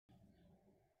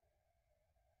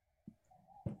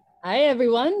Hi,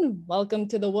 everyone. Welcome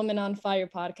to the Woman on Fire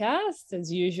podcast.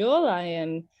 As usual, I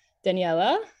am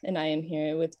Daniela and I am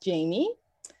here with Jamie.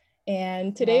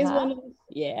 And today's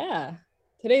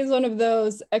today's one of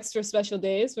those extra special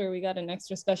days where we got an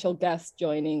extra special guest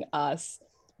joining us.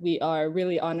 We are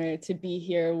really honored to be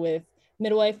here with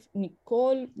midwife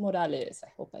Nicole Morales. I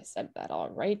hope I said that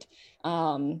all right.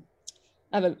 I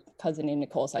have a cousin named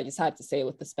Nicole, so I just had to say it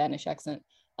with the Spanish accent.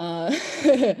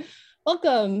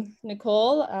 Welcome,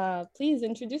 Nicole. Please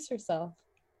introduce yourself.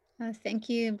 Thank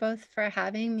you both for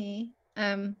having me.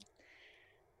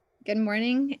 Good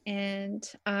morning, and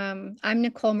I'm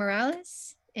Nicole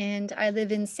Morales, and I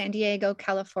live in San Diego,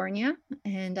 California,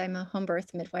 and I'm a home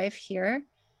birth midwife here.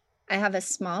 I have a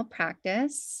small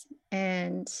practice,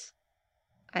 and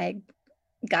I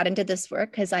got into this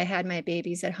work because I had my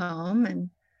babies at home,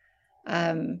 and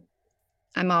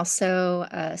I'm also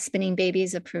a Spinning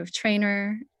Babies approved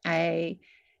trainer. I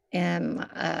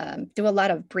do a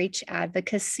lot of breech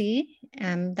advocacy,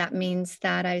 and that means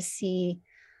that I see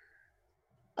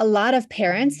a lot of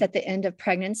parents at the end of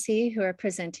pregnancy who are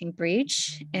presenting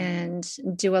breech and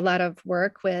do a lot of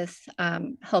work with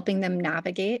helping them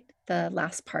navigate the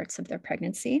last parts of their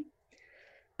pregnancy.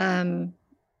 And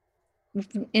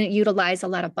utilize a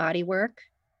lot of body work.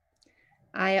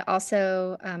 I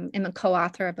also am a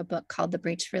co-author of a book called The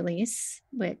Breech Release,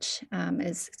 which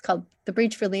is called The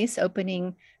Breech Release,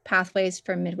 Opening Pathways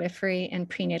for Midwifery and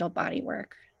Prenatal Body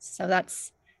Work. So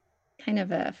that's kind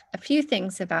of a few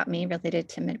things about me related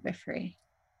to midwifery.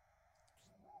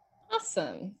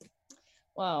 Awesome.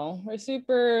 Wow, we're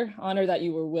super honored that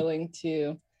you were willing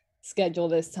to schedule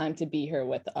this time to be here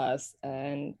with us.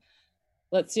 And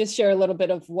let's just share a little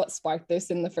bit of what sparked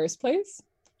this in the first place.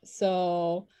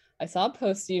 So I saw a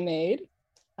post you made,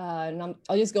 and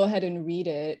I'll just go ahead and read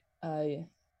it.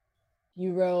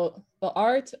 You wrote, "The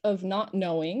art of not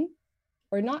knowing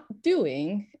or not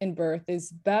doing in birth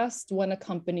is best when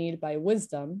accompanied by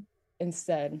wisdom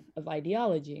instead of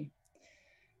ideology."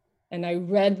 And I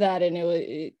read that, and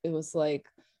it was like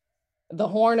the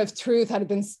horn of truth had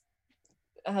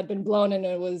been blown, and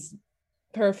it was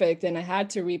perfect. And I had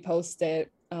to repost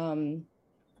it. And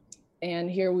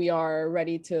here we are,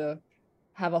 ready to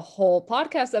have a whole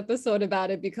podcast episode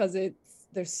about it, because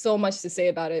there's so much to say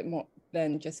about it, more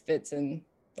than just fits in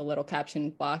the little caption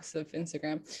box of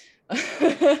Instagram.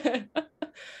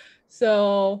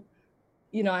 So,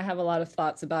 I have a lot of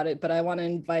thoughts about it, but I want to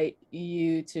invite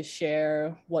you to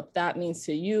share what that means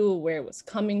to you, where it was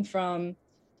coming from.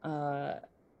 And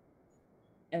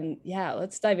yeah,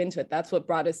 let's dive into it. That's what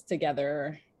brought us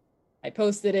together. I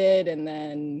posted it, and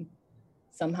then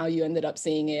somehow you ended up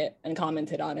seeing it and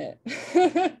commented on it.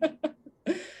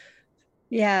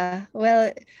 Yeah,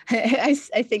 well, I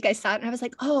think I saw it and I was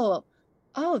like, oh,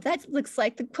 that looks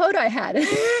like the quote I had. And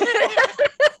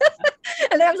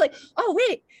then I was like, oh,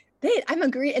 wait, I'm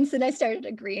agreeing. And so then I started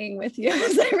agreeing with you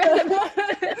as I read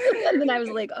it. And then I was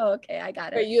like, oh, okay, I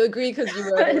got it. But you agree because you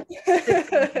wrote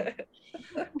it.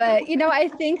 But, I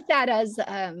think that as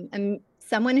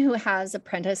someone who has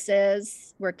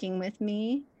apprentices working with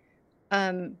me,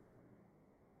 and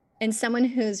someone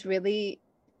who's really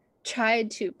tried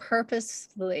to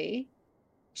purposefully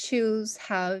choose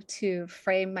how to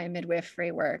frame my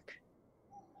midwifery work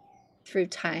through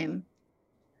time,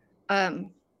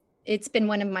 it's been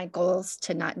one of my goals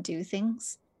to not do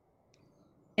things.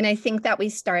 And I think that we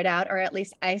start out, or at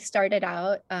least I started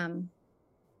out,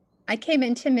 I came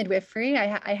into midwifery.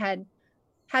 I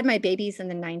had my babies in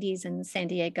the 90s in San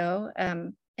Diego,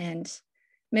 and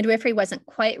midwifery wasn't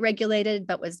quite regulated,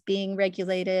 but was being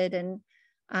regulated, and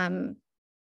and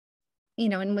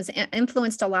was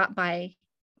influenced a lot by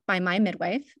my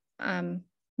midwife,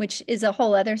 which is a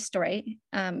whole other story,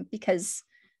 because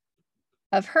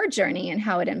of her journey and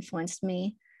how it influenced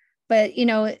me. But,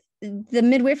 the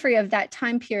midwifery of that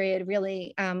time period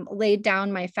really laid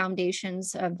down my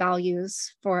foundations of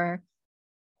values for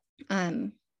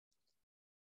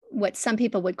what some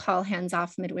people would call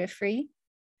hands-off midwifery,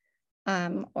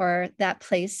 or that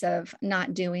place of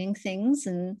not doing things.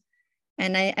 And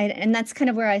that's kind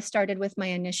of where I started with my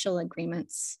initial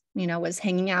agreements, was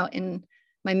hanging out in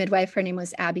my midwife. Her name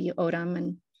was Abby Odom,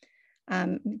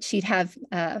 and she'd have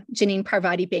Janine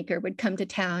Parvati Baker would come to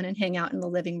town and hang out in the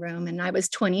living room. And I was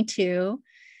 22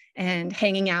 and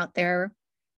hanging out there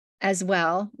as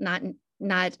well, not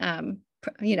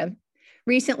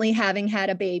recently having had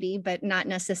a baby, but not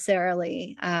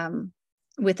necessarily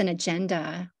with an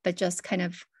agenda, but just kind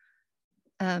of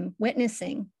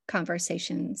witnessing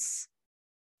conversations.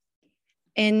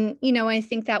 And, I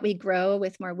think that we grow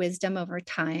with more wisdom over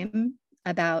time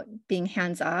about being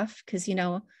hands-off, because,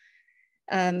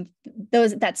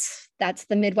 that's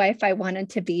the midwife I wanted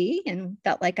to be and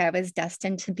felt like I was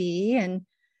destined to be. And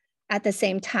at the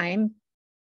same time,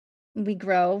 we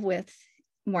grow with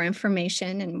more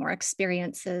information and more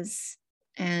experiences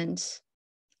and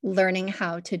learning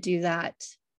how to do that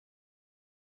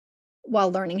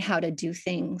while learning how to do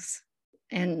things.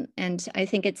 And I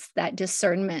think it's that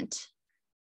discernment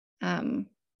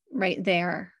right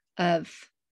there of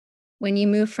when you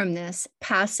move from this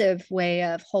passive way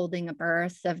of holding a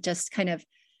birth, of just kind of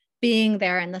being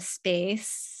there in the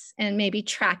space and maybe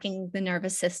tracking the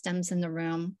nervous systems in the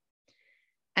room,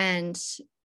 and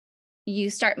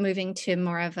you start moving to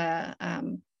more of a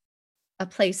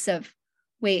place of,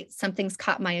 wait, something's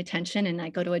caught my attention, and I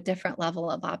go to a different level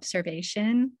of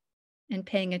observation and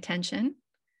paying attention,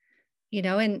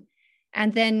 and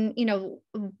then,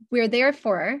 we're there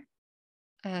for,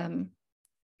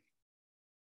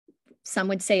 some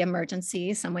would say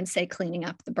emergency, some would say cleaning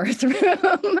up the birth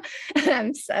room,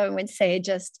 some would say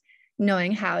just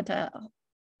knowing how to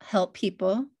help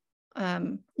people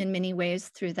in many ways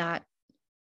through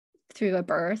a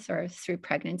birth or through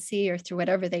pregnancy or through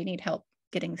whatever they need help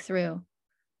getting through.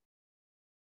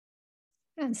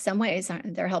 In some ways,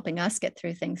 they're helping us get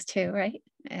through things too, right?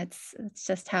 It's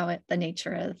just how the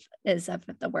nature is of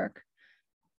the work.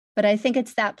 But I think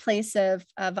it's that place of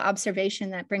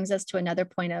observation that brings us to another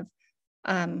point of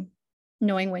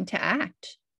knowing when to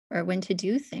act or when to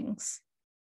do things.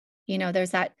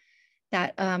 There's that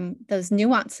those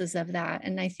nuances of that.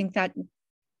 And I think that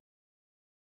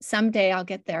someday I'll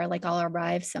get there, like I'll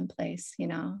arrive someplace,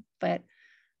 but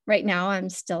right now I'm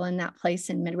still in that place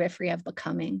in midwifery of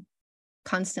becoming,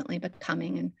 constantly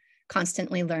becoming and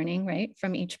constantly learning, right,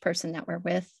 from each person that we're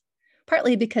with,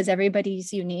 partly because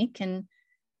everybody's unique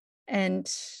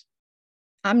and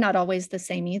I'm not always the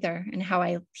same either in how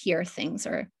I hear things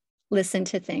or listen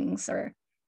to things or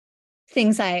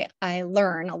things I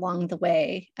learn along the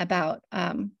way about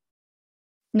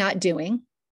not doing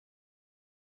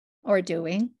or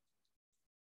doing,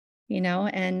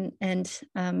 and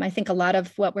I think a lot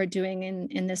of what we're doing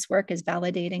in this work is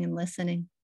validating and listening.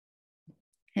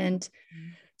 And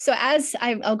so as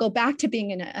I'll go back to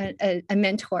being a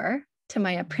mentor to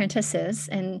my apprentices,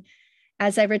 and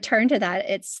as I return to that,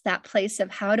 it's that place of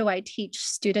how do I teach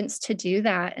students to do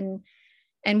that?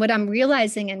 And what I'm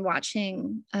realizing and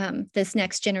watching this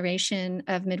next generation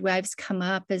of midwives come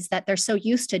up is that they're so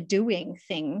used to doing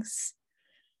things.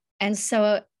 And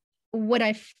so what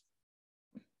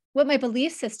my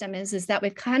belief system is that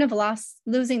we've kind of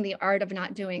losing the art of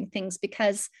not doing things,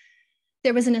 because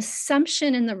there was an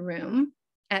assumption in the room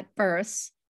at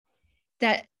births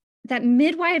that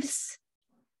midwives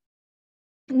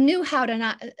knew how to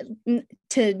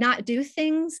not do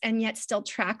things and yet still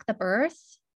track the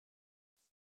birth.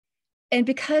 And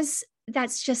because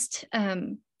that's just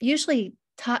usually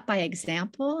taught by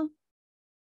example,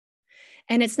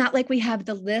 and it's not like we have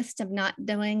the list of not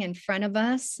doing in front of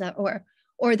us,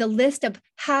 or the list of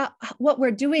what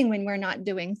we're doing when we're not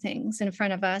doing things in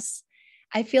front of us.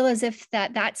 I feel as if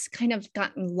that's kind of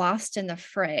gotten lost in the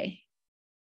fray.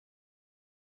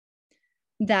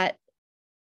 That,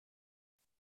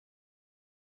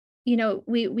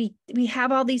 we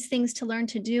have all these things to learn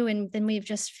to do, and then we've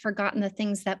just forgotten the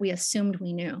things that we assumed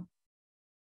we knew.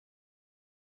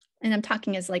 And I'm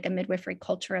talking as like a midwifery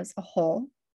culture as a whole.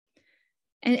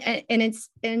 And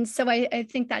so I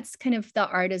think that's kind of the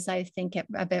art as I think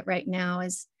of it right now,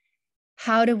 is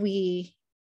how do we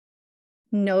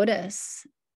notice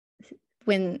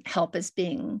when help is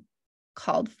being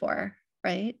called for,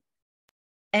 right?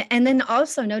 And then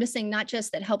also noticing not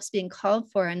just that help's being called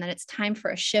for and that it's time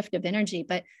for a shift of energy,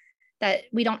 but that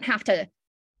we don't have to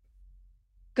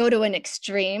go to an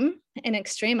extreme. An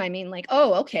extreme, I mean like,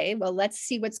 oh, okay, well, let's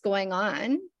see what's going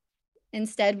on.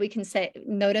 Instead, we can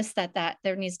notice that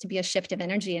there needs to be a shift of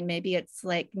energy. And maybe it's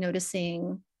like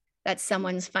noticing that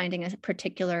someone's finding a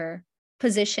particular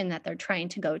position that they're trying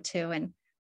to go to. And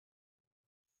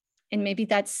maybe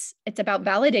it's about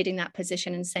validating that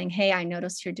position and saying, hey, I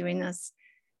noticed you're doing this.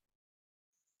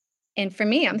 And for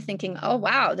me, I'm thinking, oh,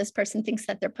 wow, this person thinks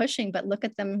that they're pushing, but look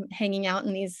at them hanging out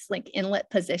in these like inlet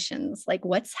positions. Like,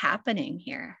 what's happening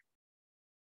here?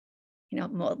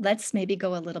 Well, let's maybe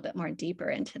go a little bit more deeper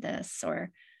into this,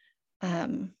 or,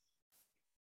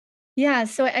 yeah.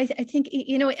 So I think,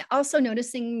 also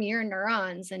noticing mirror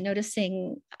neurons and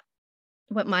noticing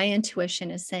what my intuition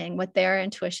is saying, what their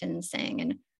intuition is saying,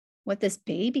 and what this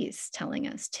baby's telling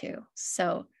us too.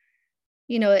 So,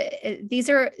 these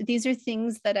are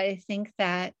things that I think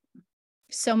that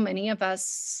so many of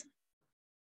us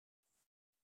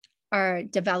are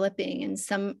developing, and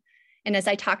some And as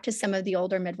I talk to some of the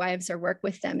older midwives or work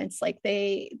with them, it's like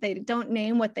they don't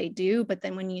name what they do, but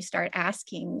then when you start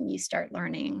asking, you start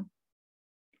learning.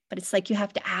 But it's like you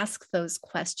have to ask those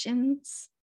questions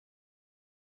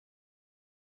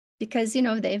because, you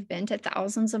know, they've been to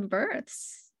thousands of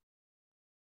births.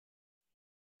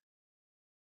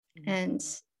 And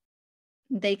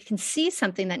they can see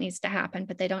something that needs to happen,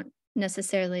 but they don't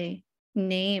necessarily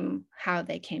name how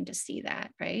they came to see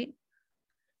that, right?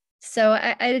 So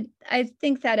I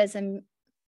think that as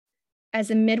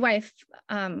a midwife,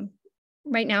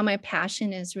 right now my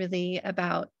passion is really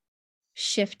about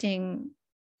shifting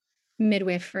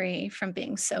midwifery from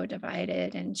being so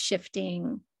divided and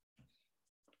shifting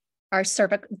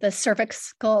the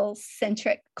cervical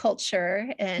centric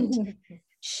culture and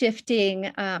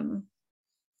shifting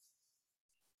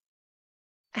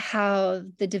how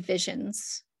the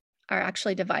divisions are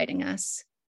actually dividing us,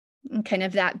 and kind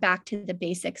of that back to the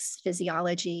basics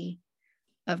physiology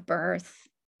of birth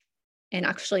and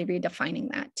actually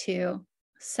redefining that too.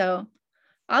 So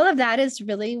all of that is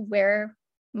really where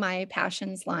my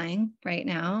passion's lying right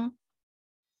now.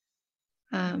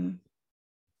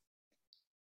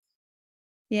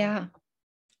 Yeah.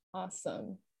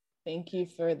 Awesome. Thank you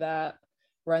for that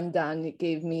rundown. It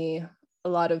gave me a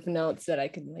lot of notes that I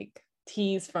could like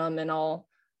tease from, and I'll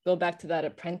go back to that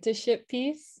apprenticeship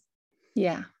piece.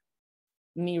 Yeah.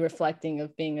 Me reflecting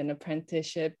of being an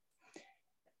apprenticeship.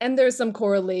 And there's some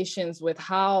correlations with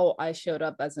how I showed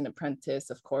up as an apprentice,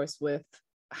 of course, with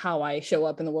how I show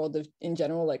up in the world in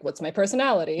general, like what's my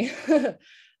personality?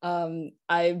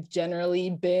 I've generally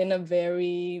been a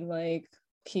very like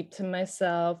keep to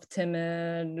myself,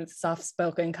 timid,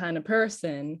 soft-spoken kind of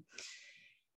person.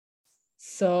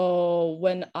 So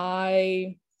when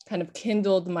I kind of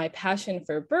kindled my passion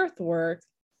for birth work,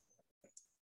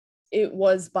 it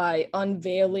was by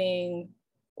unveiling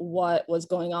what was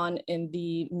going on in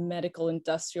the medical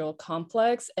industrial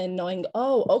complex and knowing,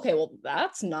 oh, okay, well,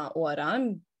 that's not what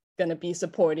I'm going to be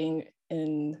supporting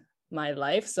in my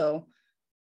life. So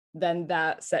then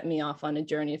that set me off on a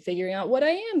journey of figuring out what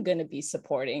I am going to be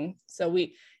supporting. So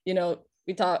we've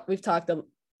talked in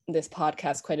this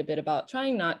podcast quite a bit about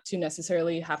trying not to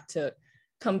necessarily have to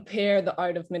compare the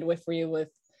art of midwifery with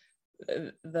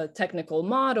the technical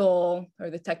model or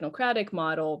the technocratic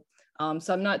model.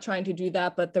 So I'm not trying to do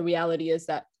that, but the reality is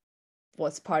that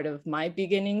was part of my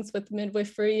beginnings with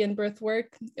midwifery and birth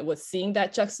work. It was seeing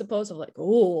that juxtapose of like,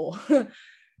 oh,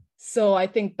 so I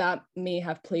think that may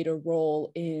have played a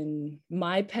role in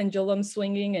my pendulum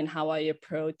swinging and how I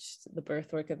approached the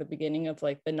birth work at the beginning of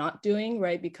like the not doing,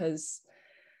 right? Because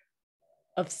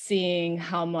of seeing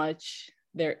how much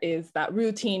there is that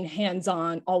routine,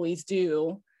 hands-on, always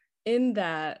do in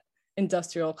that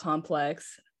industrial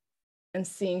complex, and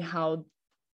seeing how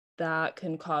that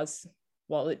can cause,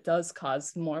 well, it does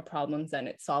cause more problems than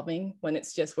it's solving when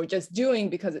it's just, we're just doing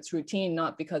because it's routine,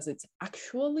 not because it's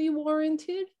actually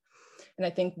warranted. And I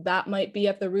think that might be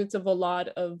at the roots of a lot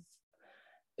of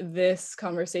this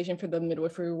conversation for the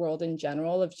midwifery world in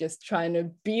general, of just trying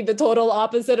to be the total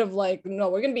opposite of like, no,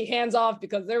 we're going to be hands off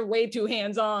because they're way too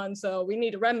hands on. So we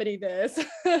need to remedy this.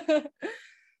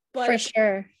 But for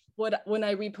sure. When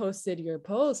I reposted your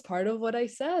post, part of what I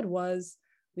said was,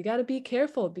 we got to be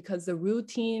careful because the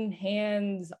routine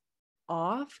hands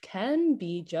off can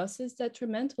be just as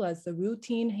detrimental as the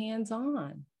routine hands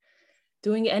on.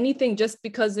 Doing anything just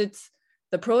because it's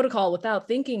the protocol without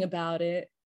thinking about it,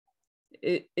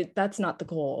 that's not the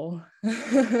goal.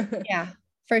 Yeah,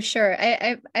 for sure.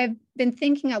 I've been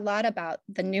thinking a lot about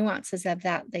the nuances of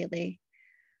that lately.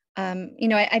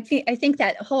 I think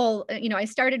that whole, I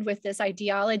started with this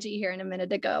ideology here a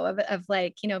minute ago of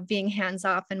like, being hands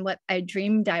off and what I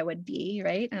dreamed I would be,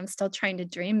 right? And I'm still trying to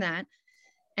dream that.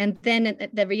 And then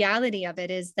the reality of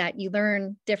it is that you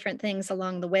learn different things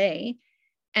along the way.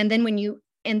 And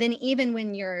then even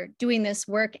when you're doing this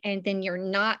work and then you're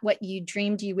not what you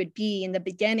dreamed you would be in the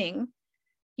beginning,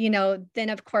 then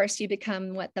of course you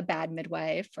become the bad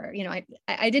midwife, or,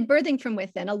 I did birthing from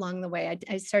within along the way.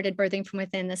 I started birthing from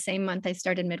within the same month I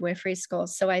started midwifery school.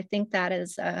 So I think that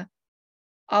is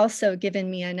also given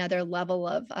me another level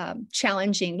of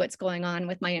challenging what's going on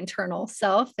with my internal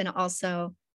self, and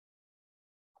also,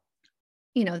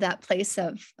 that place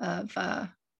of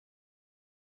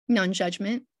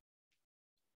non-judgment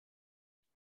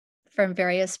from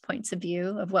various points of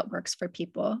view of what works for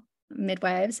people,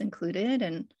 midwives included,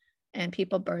 and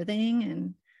people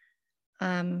birthing.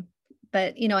 And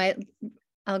but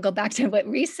I'll go back to what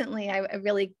recently I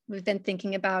really have been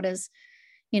thinking about is,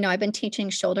 I've been teaching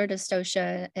shoulder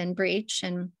dystocia and breech,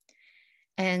 and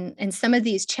some of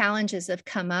these challenges have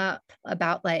come up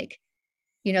about like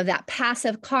that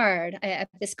passive card,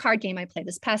 this card game I play,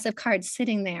 this passive card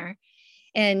sitting there,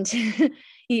 and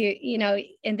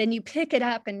and then you pick it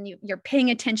up and you're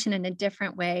paying attention in a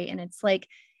different way. And it's like,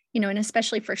 and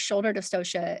especially for shoulder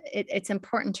dystocia, it's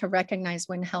important to recognize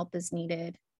when help is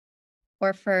needed,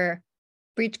 or for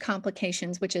breech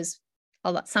complications, which is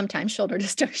a lot, sometimes shoulder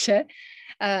dystocia,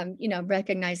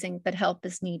 recognizing that help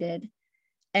is needed.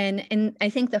 And I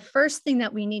think the first thing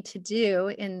that we need to do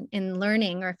in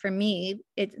learning, or for me,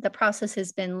 the process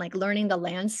has been like learning the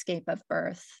landscape of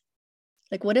birth.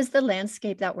 Like, what is the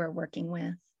landscape that we're working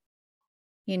with?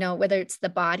 Whether it's the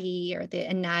body or the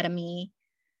anatomy,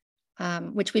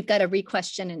 which we've got to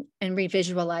re-question and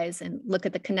revisualize and look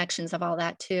at the connections of all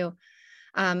that too.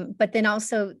 But then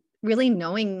also really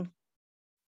knowing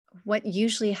what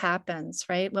usually happens,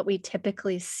 right? What we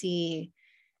typically see,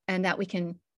 and that we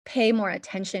can pay more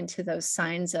attention to those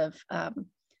signs of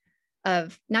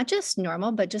not just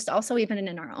normal, but just also even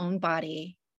in our own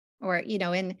body, or,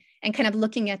 and kind of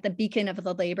looking at the beacon of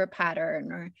the labor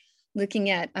pattern, or looking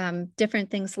at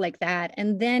different things like that.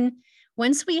 And then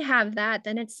once we have that,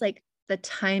 then it's like the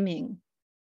timing,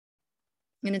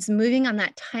 and it's moving on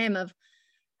that time of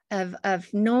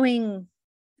knowing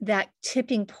that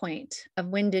tipping point of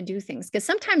when to do things. Because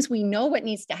sometimes we know what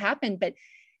needs to happen, but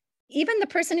even the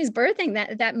person who's birthing,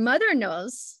 that mother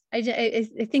knows. I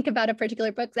think about a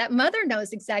particular book, that mother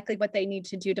knows exactly what they need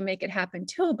to do to make it happen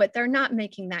too, but they're not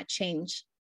making that change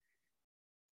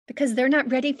because they're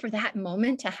not ready for that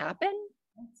moment to happen.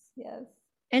 Yes.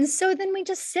 And so then we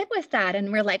just sit with that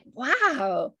and we're like,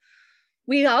 wow,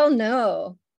 we all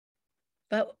know,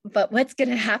 but what's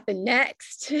going to happen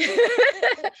next?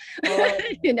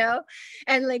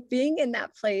 And like being in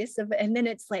that place of, and then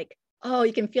it's like, oh,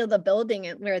 you can feel the building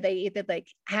where they either like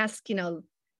ask,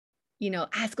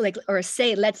 ask like, or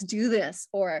say, let's do this,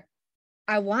 or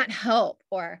I want help,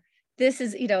 or this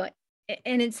is,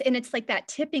 and it's like that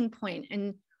tipping point.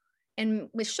 And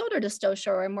with shoulder dystocia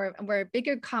or more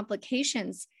bigger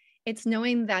complications, it's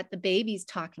knowing that the baby's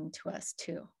talking to us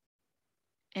too.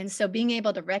 And so being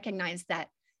able to recognize that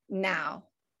now,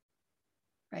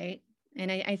 right? And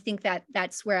I think that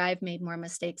that's where I've made more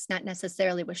mistakes, not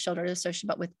necessarily with shoulder dystocia,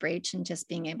 but with breech, and just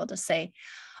being able to say,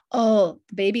 oh,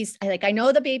 the baby's, I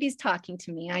know the baby's talking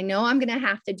to me. I know I'm going to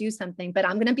have to do something, but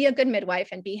I'm going to be a good midwife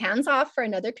and be hands off for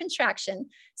another contraction.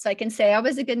 So I can say I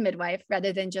was a good midwife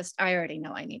rather than just, I already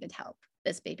know I needed help.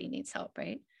 This baby needs help,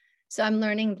 right? So I'm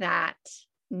learning that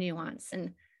nuance.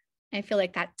 And I feel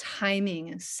like that timing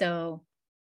is so,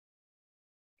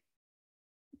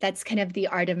 that's kind of the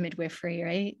art of midwifery,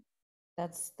 right?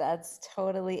 That's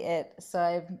totally it.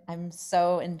 So I'm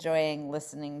so enjoying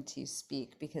listening to you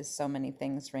speak, because so many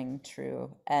things ring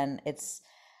true. And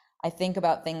I think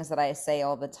about things that I say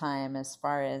all the time, as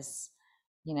far as,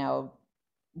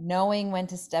 knowing when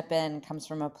to step in comes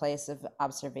from a place of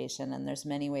observation, and there's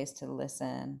many ways to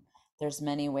listen. There's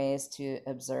many ways to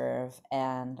observe.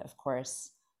 And of course,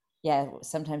 yeah,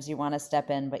 sometimes you want to step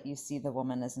in, but you see the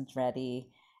woman isn't ready.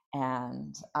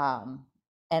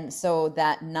 And so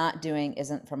that not doing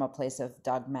isn't from a place of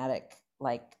dogmatic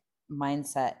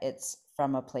mindset, it's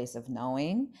from a place of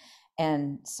knowing.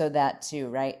 And so that too,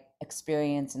 right?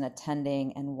 Experience and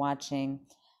attending and watching.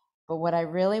 But what I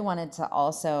really wanted to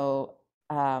also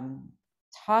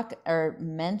talk or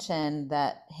mention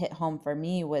that hit home for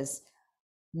me was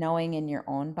knowing in your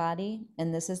own body.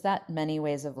 And this is that many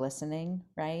ways of listening,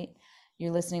 right?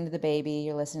 You're listening to the baby,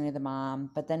 you're listening to the mom,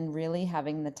 but then really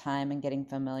having the time and getting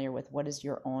familiar with what is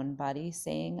your own body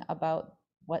saying about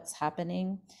what's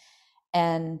happening,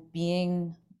 and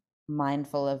being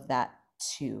mindful of that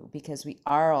too, because we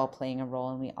are all playing a role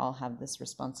and we all have this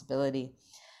responsibility.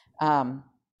 And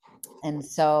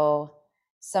so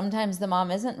sometimes the mom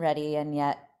isn't ready, and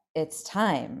yet it's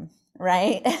time,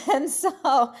 right? And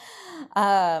so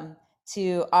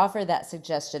to offer that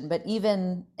suggestion. But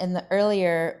even in the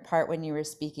earlier part, when you were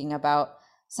speaking about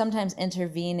sometimes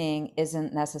intervening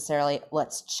isn't necessarily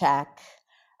let's check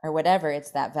or whatever,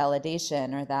 it's that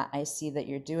validation, or that I see that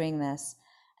you're doing this,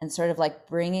 and sort of like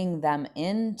bringing them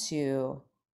into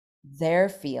their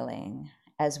feeling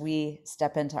as we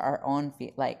step into our own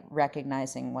feet, like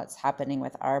recognizing what's happening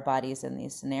with our bodies in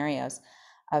these scenarios,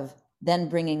 of then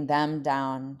bringing them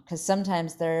down, because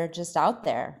sometimes they're just out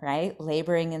there, right,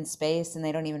 laboring in space, and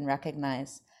they don't even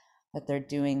recognize that they're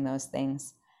doing those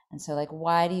things. And so, like,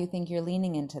 why do you think you're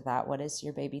leaning into that? What is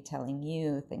your baby telling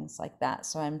you? Things like that.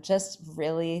 So I'm just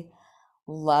really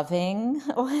loving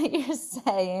what you're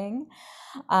saying,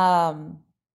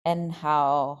 and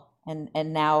how, and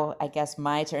now I guess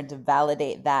my turn to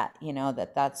validate that,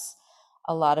 that's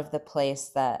a lot of the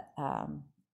place that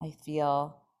I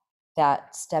feel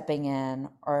that stepping in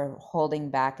or holding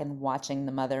back and watching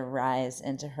the mother rise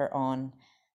into her own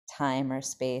time or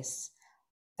space,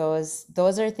 those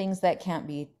are things that can't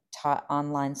be taught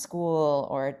online school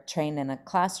or trained in a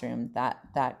classroom.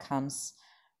 That comes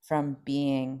from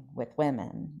being with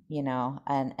women, you know,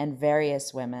 and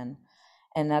various women.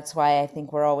 And that's why I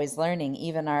think we're always learning.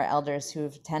 Even our elders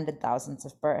who've attended thousands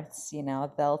of births, you know,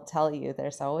 they'll tell you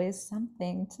there's always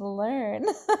something to learn.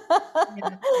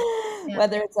 Yeah. Yeah.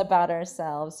 Whether it's about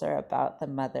ourselves or about the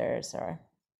mothers, or,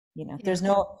 you know, Yeah. there's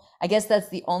no, I guess that's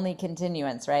the only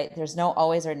continuance, right? There's no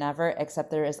always or never,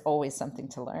 except there is always something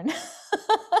to learn.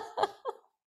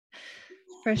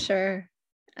 For sure.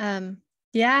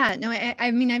 Yeah, no,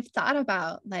 I mean, I've thought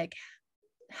about like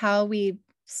how we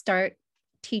start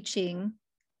teaching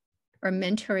or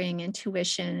mentoring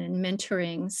intuition and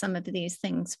mentoring some of these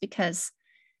things, because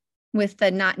with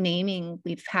the not naming,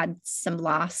 we've had some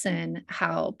loss in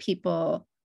how people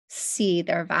see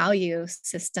their value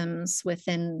systems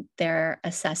within their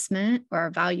assessment,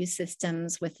 or value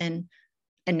systems within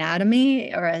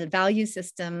anatomy, or value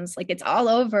systems. Like it's all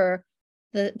over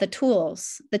the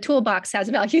tools. The toolbox has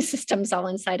value systems all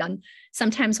inside on.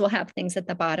 Sometimes we'll have things at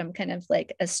the bottom, kind of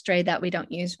like a stray that we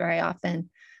don't use very often.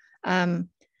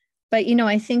 But, you know,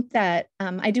 I think that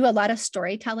I do a lot of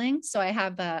storytelling. So I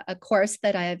have a course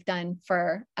that I've done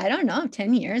for, I don't know,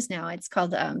 10 years now. It's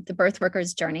called The Birth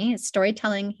Worker's Journey. It's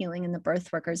storytelling, healing, and the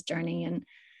birth worker's journey.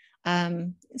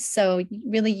 And so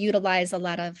really utilize a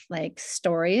lot of like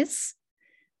stories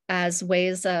as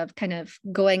ways of kind of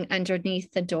going underneath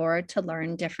the door to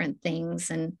learn different things.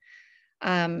 And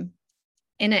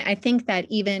I think that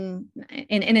even,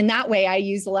 and in that way, I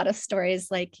use a lot of stories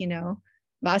like, you know,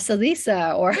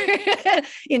 Vasilisa, or,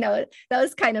 you know,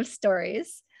 those kind of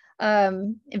stories.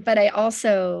 But I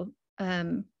also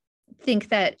think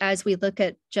that as we look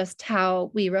at just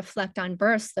how we reflect on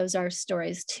births, those are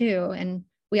stories too. And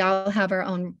we all have our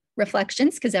own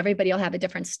reflections, because everybody will have a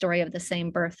different story of the same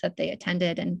birth that they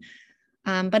attended. And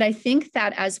but I think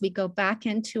that as we go back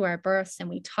into our births and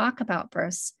we talk about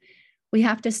births, we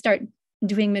have to start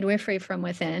doing midwifery from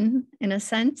within, in a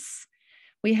sense.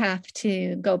 We have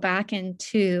to go back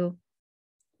into,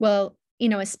 well, you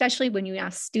know, especially when you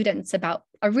ask students about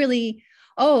a really,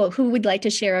 oh, who would like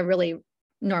to share a really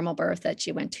normal birth that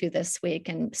you went to this week?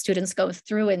 And students go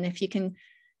through, and if you can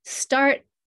start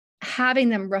having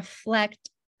them reflect,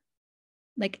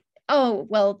 like, oh,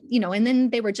 well, you know, and then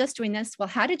they were just doing this. Well,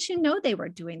 how did you know they were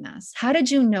doing this? How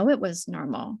did you know it was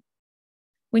normal?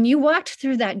 When you walked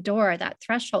through that door, that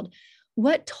threshold,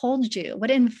 what told you?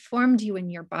 What informed you in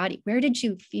your body? Where did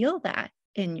you feel that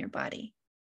in your body?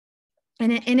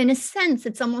 And in a sense,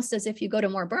 it's almost as if you go to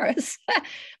more births,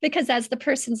 because as the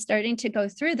person's starting to go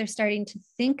through, they're starting to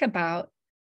think about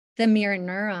the mirror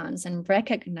neurons and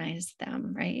recognize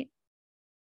them, right?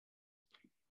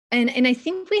 And I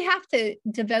think we have to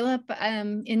develop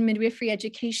in midwifery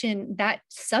education that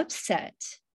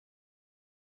subset.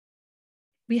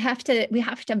 We have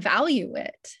to value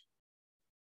it.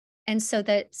 And so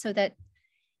that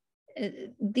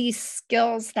these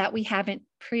skills that we haven't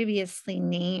previously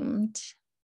named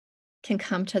can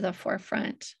come to the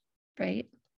forefront, right?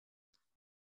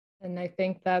 And I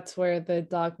think that's where the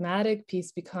dogmatic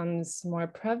piece becomes more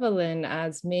prevalent,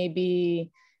 as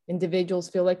maybe individuals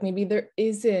feel like maybe there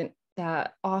isn't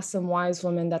that awesome wise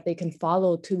woman that they can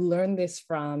follow to learn this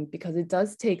from, because it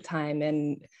does take time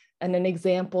and an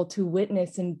example to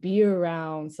witness and be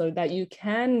around, so that you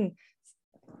can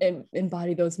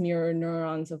embody those mirror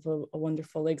neurons of a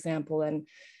wonderful example. And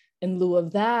in lieu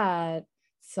of that,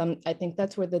 I think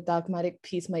that's where the dogmatic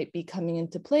piece might be coming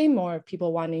into play more,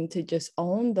 people wanting to just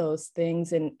own those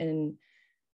things, and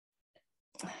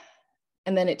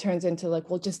then it turns into like,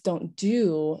 well, just don't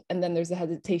do. And then there's a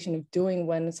hesitation of doing,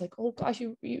 when it's like, oh gosh,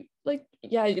 you like,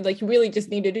 yeah, like you really just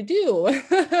needed to do.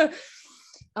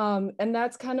 And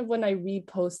that's kind of when I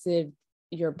reposted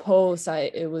your post.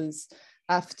 It was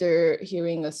after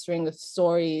hearing a string of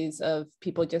stories of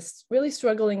people just really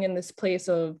struggling in this place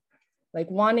of like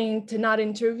wanting to not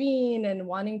intervene and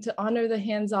wanting to honor the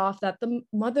hands off that the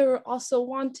mother also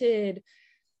wanted.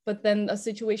 But then a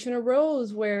situation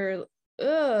arose where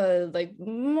like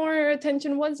more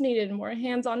attention was needed, more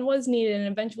hands-on was needed, and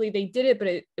eventually they did it, but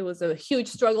it was a huge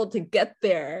struggle to get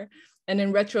there. And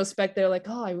in retrospect, they're like,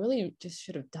 oh, I really just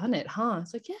should have done it, huh?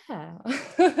 It's like, yeah.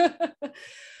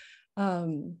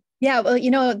 Yeah, well, you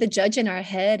know, the judge in our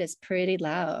head is pretty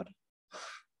loud.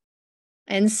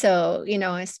 And so, you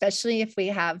know, especially if we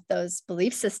have those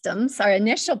belief systems, our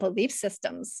initial belief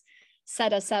systems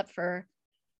set us up for,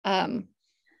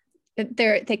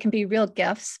 they can be real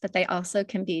gifts, but they also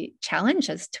can be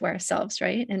challenges to ourselves,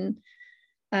 right? And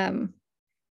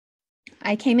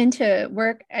I came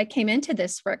into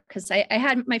this work because I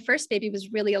had my first baby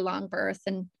was really a long birth,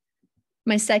 and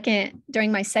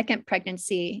during my second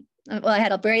pregnancy, well, I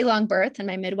had a very long birth, and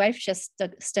my midwife just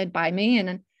stood by me,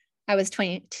 and I was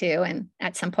 22, and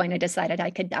at some point I decided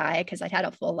I could die because I'd had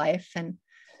a full life, and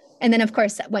then of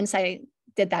course once I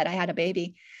did that, I had a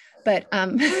baby, but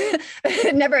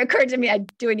it never occurred to me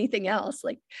I'd do anything else.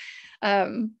 Like,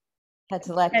 had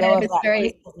to let go of that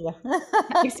piece of you.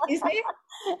 Excuse me?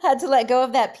 Had to let go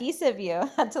of that piece of you.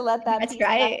 Had to let that That's piece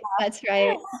right. That's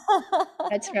right.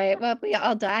 That's right. Well, we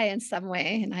all die in some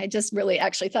way, and I just really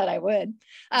actually thought I would.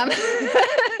 But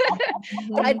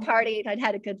I'd partied. I'd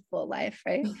had a good full life,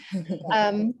 right?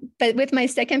 But with my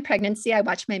second pregnancy, I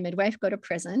watched my midwife go to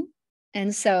prison,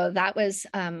 and so that was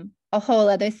a whole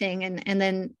other thing. And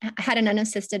then I had an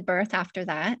unassisted birth after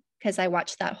that because I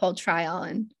watched that whole trial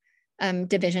and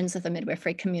divisions of the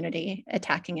midwifery community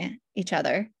attacking each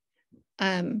other.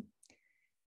 But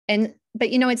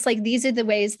it's like, these are the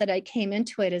ways that I came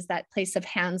into it, is that place of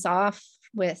hands off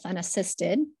with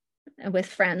unassisted, with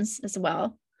friends as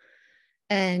well.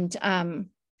 And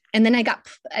then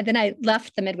I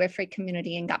left the midwifery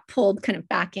community and got pulled kind of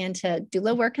back into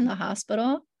doula work in the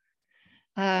hospital.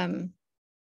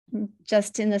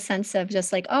 Just in the sense of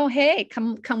just like, oh, hey,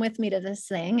 come with me to this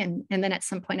thing. And then at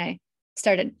some point I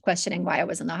started questioning why I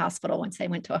was in the hospital once I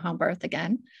went to a home birth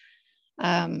again.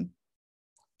 But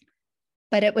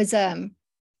it was, I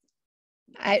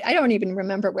don't even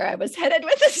remember where I was headed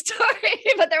with the story,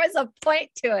 but there was a point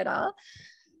to it all.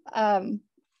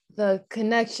 The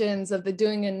connections of the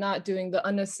doing and not doing, the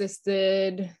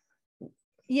unassisted.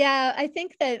 Yeah, I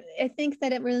think that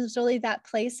it was really that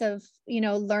place of,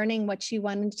 learning what you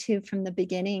wanted to from the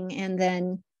beginning. And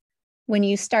then when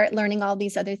you start learning all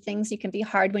these other things, it can be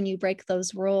hard when you break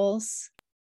those rules.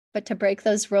 But to break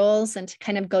those rules and to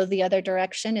kind of go the other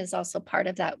direction is also part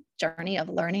of that journey of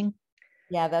learning.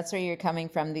 Yeah, that's where you're coming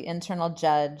from, the internal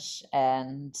judge,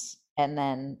 and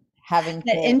then having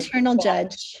the internal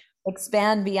judge.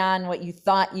 Expand beyond what you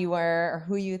thought you were, or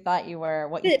who you thought you were,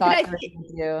 what you thought you were going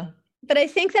to do. But I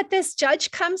think that this judge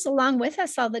comes along with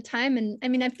us all the time. And I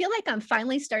mean, I feel like I'm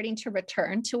finally starting to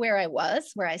return to where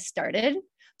I started.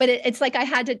 But it's like I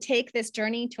had to take this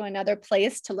journey to another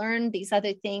place to learn these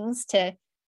other things, to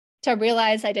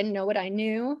realize I didn't know what I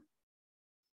knew.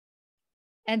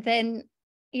 And then,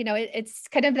 it's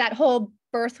kind of that whole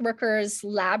birth workers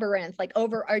labyrinth, like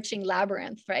overarching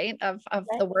labyrinth, right? Of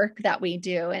the work that we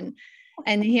do.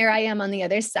 And here I am on the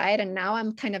other side. And now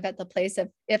I'm kind of at the place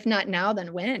of, if not now,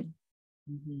 then when?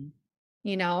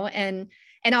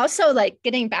 And also like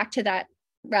getting back to that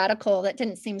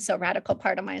didn't seem so radical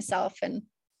part of myself, and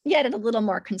yet in a little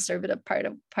more conservative part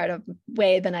of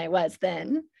way than I was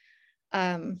then,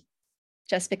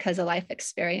 just because of life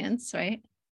experience, right?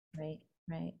 Right.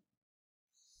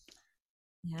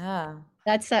 Yeah.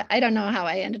 I don't know how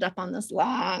I ended up on this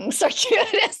long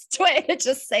circuitous way to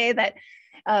just say that,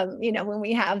 when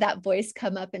we have that voice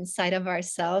come up inside of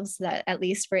ourselves, that at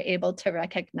least we're able to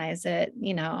recognize it,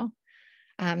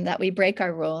 that we break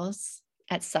our rules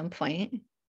at some point,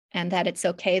 and that it's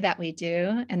okay that we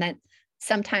do. And that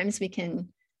sometimes we can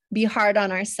be hard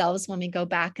on ourselves when we go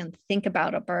back and think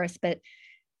about a birth. But,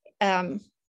 I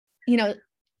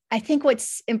think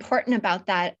what's important about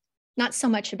that, not so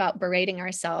much about berating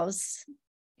ourselves,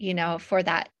 for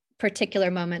that particular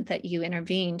moment that you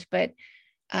intervened, but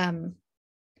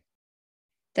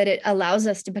that it allows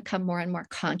us to become more and more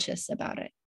conscious about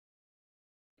it.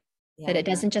 Yeah. That it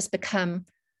doesn't just become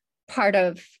part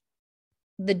of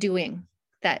the doing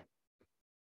that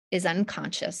is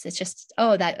unconscious. It's just,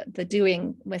 that the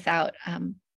doing without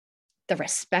the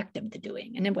respect of the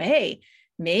doing. And in a way,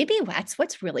 maybe that's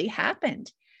what's really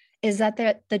happened, is that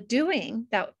the doing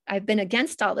that I've been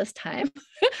against all this time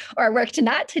or worked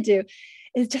not to do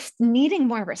is just needing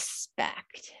more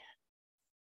respect.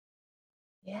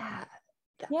 Yeah.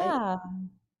 Yeah.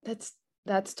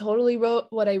 That's totally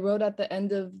what I wrote at the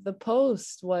end of the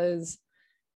post was,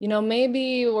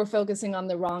 maybe we're focusing on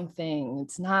the wrong thing.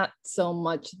 It's not so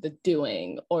much the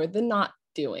doing or the not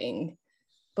doing,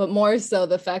 but more so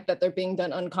the fact that they're being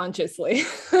done unconsciously,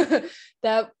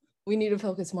 that we need to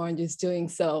focus more on just doing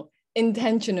so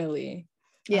intentionally.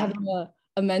 Yeah. I have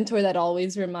a mentor that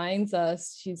always reminds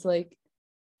us, she's like,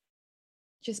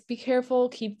 just be careful,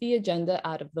 keep the agenda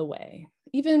out of the way.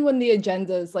 Even when the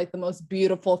agenda is like the most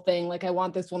beautiful thing, like I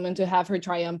want this woman to have her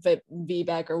triumphant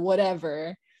VBAC or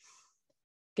whatever,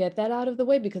 get that out of the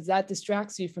way, because that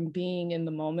distracts you from being in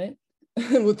the moment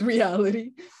with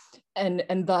reality,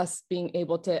 and thus being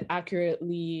able to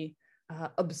accurately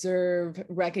observe,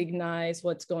 recognize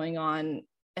what's going on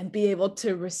and be able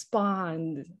to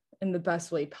respond in the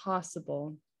best way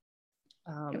possible,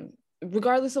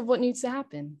 regardless of what needs to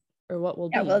happen or what will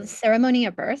be. Well, the ceremony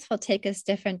of birth will take us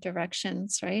different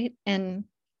directions, right? And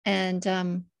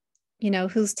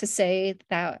who's to say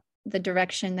that the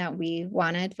direction that we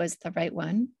wanted was the right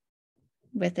one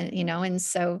with it, and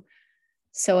so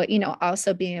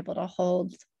also being able to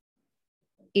hold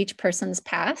each person's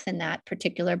path in that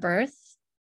particular birth,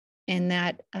 and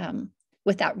that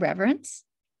with that reverence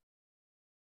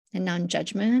and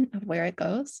non-judgment of where it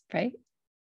goes, right?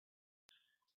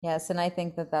 Yes, and I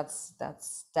think that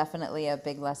that's definitely a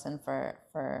big lesson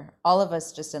for all of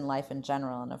us, just in life in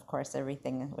general. And of course,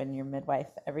 everything, when you're midwife,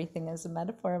 everything is a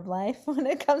metaphor of life when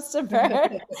it comes to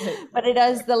birth. But it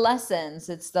is the lessons.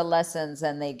 It's the lessons,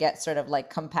 and they get sort of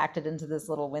like compacted into this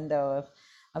little window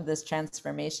of this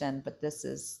transformation. But this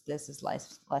is life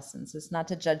lessons. It's not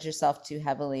to judge yourself too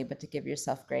heavily, but to give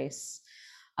yourself grace,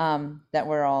 that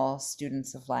we're all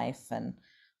students of life, and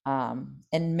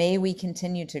may we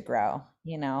continue to grow.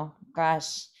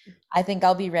 Gosh, I think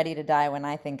I'll be ready to die when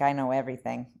I think I know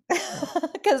everything.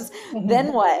 Because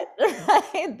then what?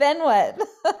 Right? Then what?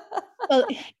 Well,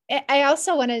 I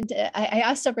also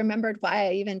remembered why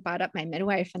I even brought up my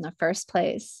midwife in the first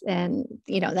place. And,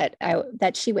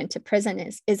 that she went to prison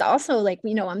is also like,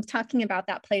 I'm talking about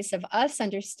that place of us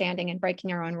understanding and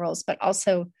breaking our own rules, but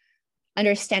also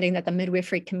understanding that the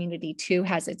midwifery community too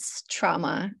has its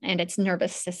trauma and its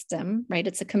nervous system, right?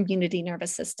 It's a community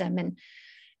nervous system,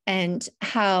 and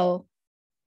how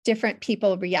different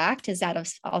people react is out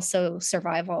of also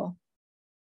survival,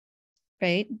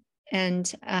 right?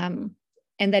 And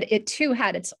that it too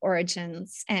had its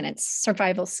origins and its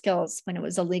survival skills when it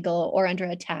was illegal or under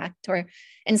attack, or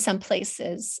in some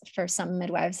places for some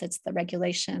midwives, it's the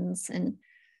regulations and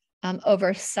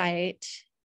oversight.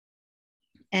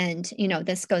 And,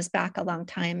 this goes back a long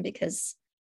time because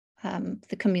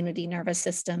the community nervous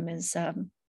system is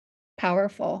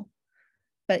powerful.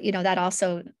 But, that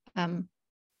also,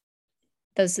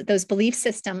 those belief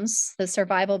systems, the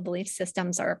survival belief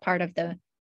systems, are a part of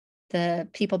the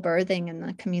people birthing in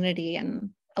the community,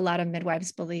 and a lot of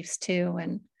midwives' beliefs too.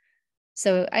 And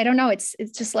so I don't know, it's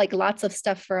just like lots of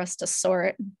stuff for us to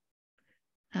sort,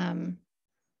 and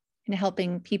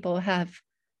helping people have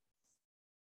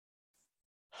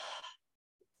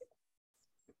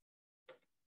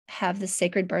the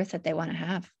sacred birth that they want to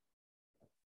have.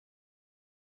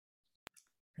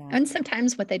 Yeah. And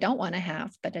sometimes what they don't want to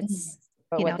have, but it's,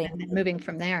 moving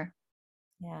from there.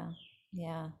 Yeah.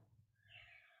 Yeah.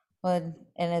 Well,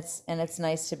 and it's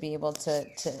nice to be able to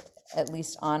at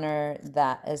least honor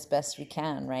that as best we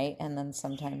can, right? And then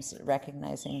sometimes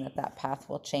recognizing that path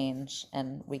will change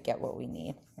and we get what we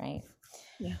need, right?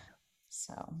 Yeah.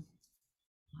 So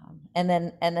and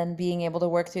then being able to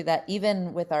work through that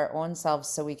even with our own selves,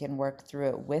 so we can work through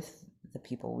it with the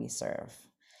people we serve,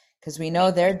 because we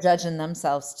know they're judging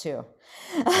themselves too.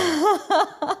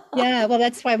 Yeah, well,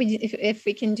 that's why if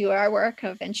we can do our work,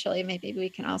 eventually maybe we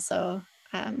can also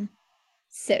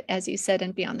sit, as you said,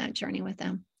 and be on that journey with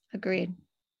them. Agreed,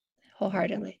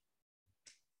 wholeheartedly.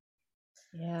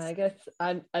 Yeah, I guess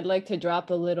I'd like to drop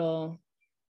a little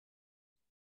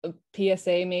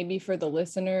PSA maybe for the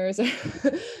listeners,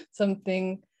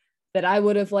 something that I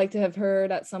would have liked to have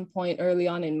heard at some point early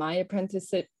on in my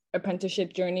apprenticeship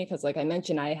journey, because like I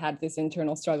mentioned, I had this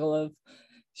internal struggle of,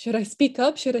 should I speak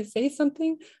up? Should I say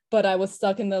something? But I was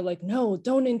stuck in the like, no,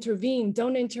 don't intervene,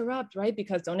 don't interrupt, right?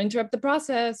 Because don't interrupt the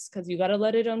process, because you got to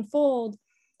let it unfold.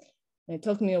 And it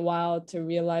took me a while to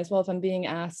realize, well, if I'm being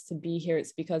asked to be here,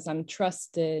 it's because I'm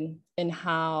trusted in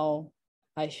how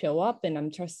I show up, and I'm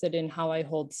trusted in how I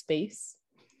hold space,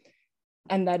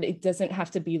 and that it doesn't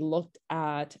have to be looked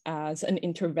at as an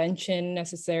intervention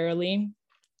necessarily,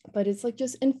 but it's like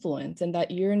just influence, and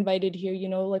that you're invited here,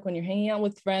 like when you're hanging out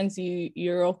with friends,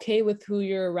 you're okay with who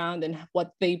you're around and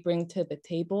what they bring to the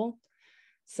table.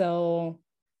 So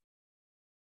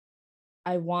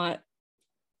I want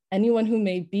anyone who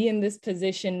may be in this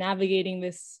position, navigating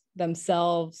this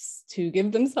themselves, to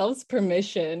give themselves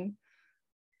permission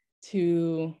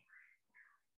to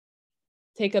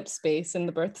take up space in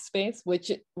the birth space,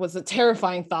 which was a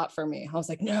terrifying thought for me. I was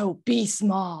like, no, be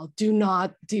small. Do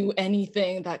not do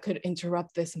anything that could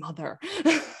interrupt this mother.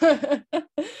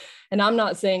 And I'm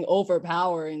not saying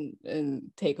overpower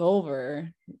and take over.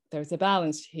 There's a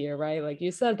balance here, right? Like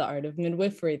you said, the art of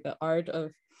midwifery, the art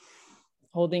of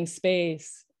holding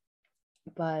space,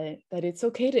 but that it's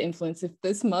okay to influence. If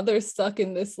this mother's stuck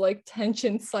in this like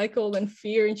tension cycle and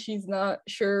fear, and she's not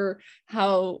sure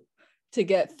how to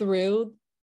get through,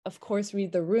 of course,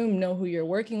 read the room, know who you're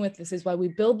working with. This is why we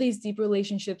build these deep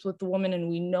relationships with the woman, and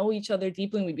we know each other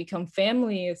deeply, and we become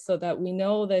family, so that we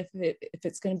know that if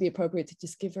it's going to be appropriate to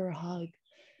just give her a hug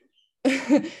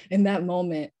in that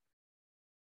moment.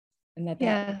 And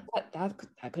that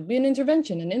could be an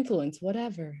intervention, an influence,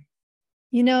 whatever.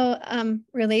 You know,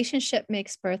 relationship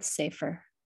makes birth safer.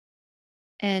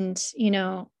 And, you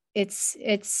know, it's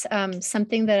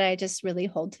something that I just really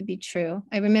hold to be true.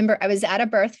 I remember I was at a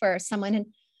birth where someone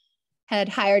had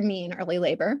hired me in early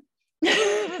labor.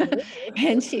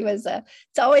 And she was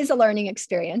it's always a learning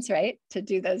experience, right? To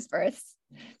do those births.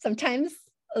 Sometimes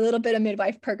a little bit of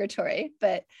midwife purgatory,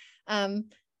 but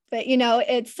you know,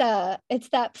 it's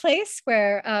that place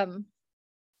where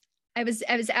I was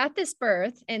at this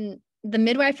birth, and the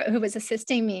midwife who was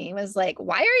assisting me was like,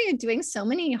 "Why are you doing so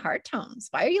many heart tones?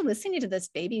 Why are you listening to this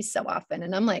baby so often?"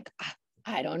 And I'm like,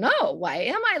 "I don't know. Why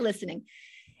am I listening?"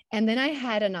 And then I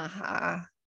had an aha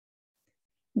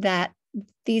that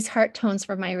these heart tones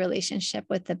were my relationship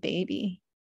with the baby.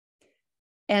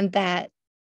 And that,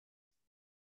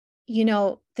 you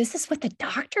know, this is what the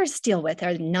doctors deal with,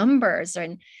 are numbers.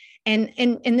 And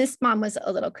this mom was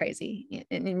a little crazy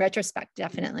in retrospect,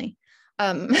 definitely.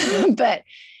 But,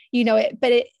 you know,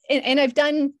 and I've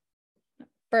done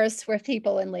births with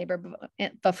people in labor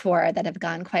before that have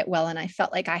gone quite well. And I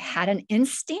felt like I had an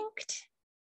instinct,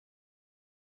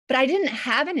 but I didn't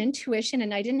have an intuition,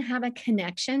 and I didn't have a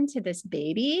connection to this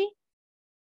baby.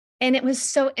 And it was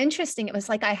so interesting. It was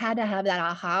like I had to have that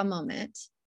aha moment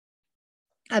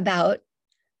about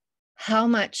how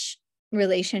much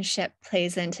relationship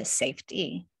plays into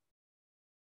safety,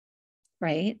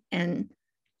 right? And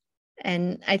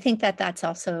I think that that's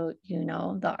also, you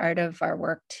know, the art of our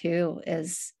work too,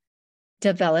 is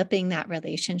developing that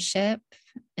relationship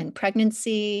in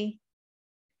pregnancy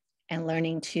and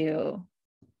learning to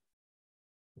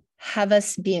have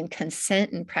us be in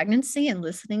consent in pregnancy and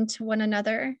listening to one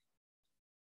another,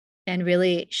 and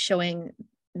really showing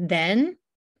then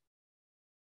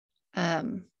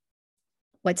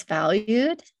what's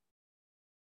valued,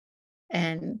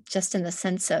 and just in the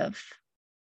sense of,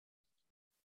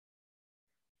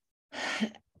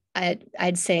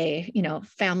 I'd say, you know,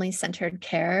 family-centered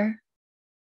care,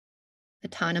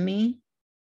 autonomy,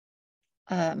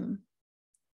 and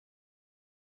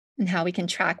how we can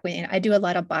track. I do a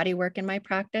lot of body work in my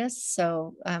practice,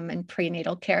 so in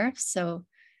prenatal care. So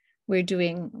we're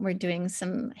doing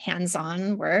some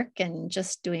hands-on work and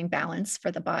just doing balance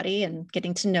for the body, and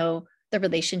getting to know the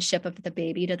relationship of the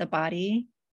baby to the body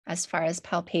as far as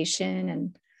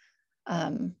palpation.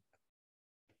 And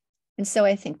so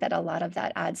I think that a lot of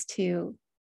that adds to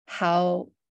how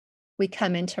we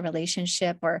come into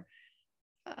relationship, or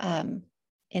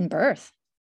in birth.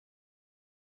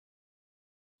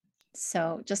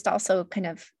 So just also kind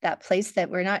of that place that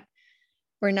we're not,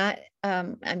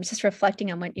 I'm just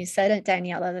reflecting on what you said,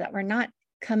 Daniela, that we're not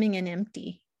coming in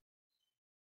empty,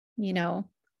 you know,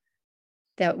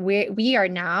 that we are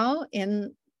now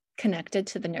connected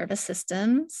to the nervous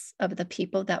systems of the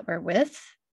people that we're with.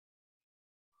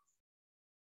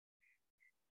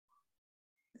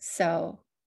 So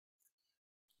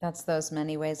that's those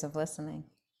many ways of listening.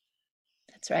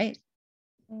 That's right.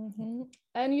 Mm-hmm.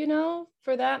 And, you know,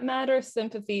 for that matter,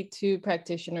 sympathy to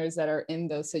practitioners that are in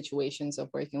those situations of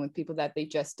working with people that they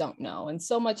just don't know. And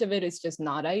so much of it is just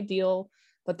not ideal,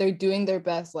 but they're doing their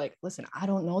best. Like, listen, I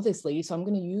don't know this lady, so I'm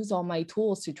going to use all my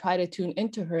tools to try to tune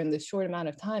into her in this short amount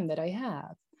of time that I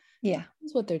have. Yeah.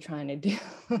 That's what they're trying to do.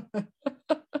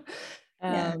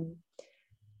 Yeah.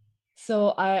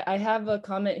 So I have a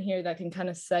comment here that can kind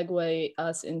of segue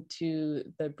us into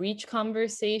the breech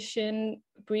conversation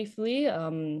briefly.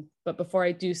 But before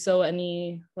I do so,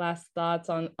 any last thoughts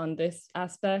on this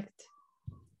aspect?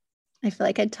 I feel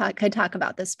like I could talk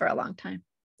about this for a long time.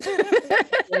 Yes.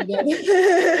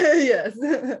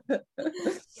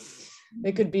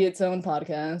 It could be its own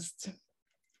podcast.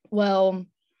 Well,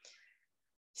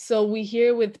 so we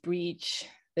hear with breech,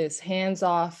 this hands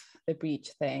off the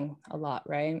breech thing a lot,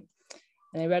 right?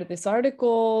 And I read this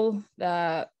article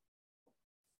that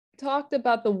talked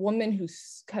about the woman who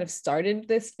kind of started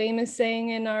this famous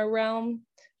saying in our realm,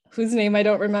 whose name I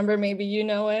don't remember. Maybe you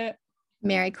know it.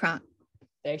 Mary Cronk.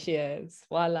 There she is.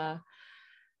 Voila.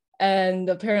 And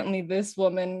apparently this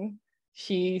woman,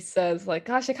 she says, like,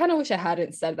 gosh, I kind of wish I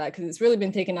hadn't said that, because it's really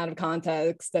been taken out of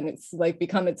context and it's like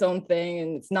become its own thing,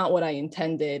 and it's not what I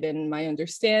intended. And my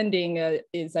understanding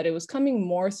is that it was coming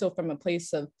more so from a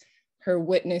place of her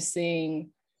witnessing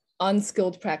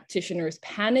unskilled practitioners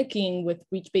panicking with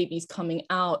breech babies coming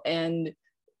out and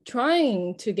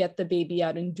trying to get the baby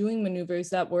out and doing maneuvers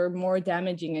that were more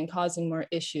damaging and causing more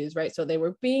issues, right? So they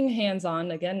were being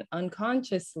hands-on, again,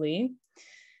 unconsciously,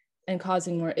 and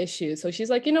causing more issues. So she's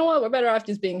like, you know what, we're better off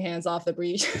just being hands off the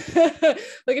breech.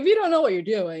 Like, if you don't know what you're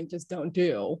doing, just don't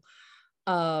do.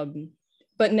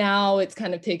 But now it's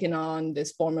kind of taken on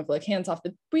this form of like hands off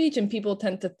the breech, and people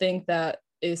tend to think that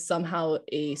is somehow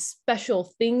a special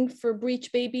thing for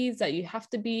breech babies, that you have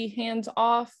to be hands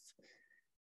off,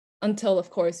 until, of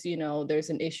course, you know,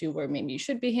 there's an issue where maybe you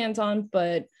should be hands on.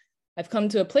 But I've come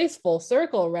to a place full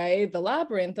circle, right? The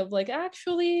labyrinth of like,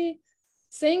 actually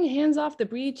saying hands off the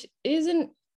breech isn't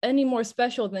any more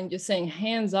special than just saying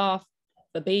hands off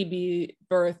the baby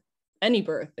birth, any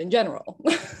birth in general.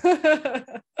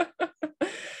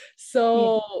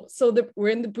 We're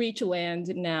in the breech land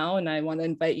now, and I want to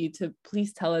invite you to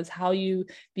please tell us how you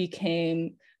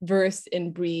became versed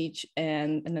in breech,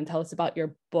 and then tell us about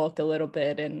your book a little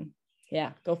bit, and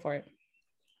yeah, go for it.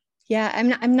 Yeah,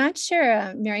 I'm not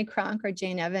sure Mary Cronk or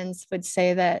Jane Evans would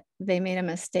say that they made a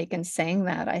mistake in saying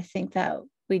that. I think that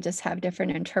we just have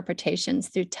different interpretations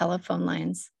through telephone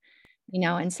lines, you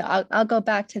know, and so I'll go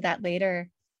back to that later.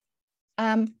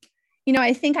 You know,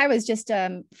 I think I was just,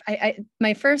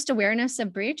 my first awareness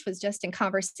of breech was just in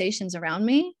conversations around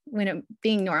me when it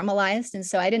being normalized. And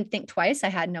so I didn't think twice. I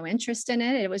had no interest in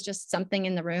it. It was just something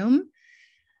in the room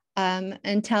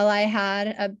until I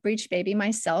had a breech baby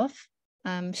myself.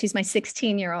 She's my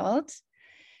 16-year-old.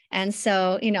 And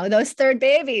so, you know, those third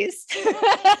babies,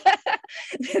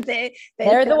 they're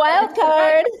the wild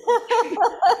card.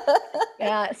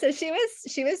 Yeah. So she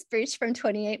was breech from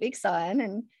 28 weeks on.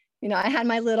 And, you know, I had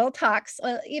my little talks,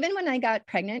 even when I got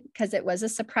pregnant, because it was a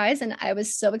surprise. And I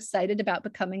was so excited about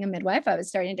becoming a midwife. I was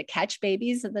starting to catch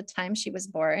babies at the time she was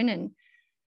born. And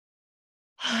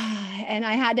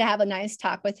I had to have a nice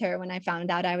talk with her when I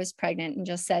found out I was pregnant, and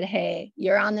just said, hey,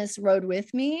 you're on this road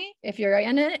with me. If you're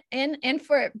in it, and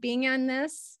for being on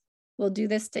this, we'll do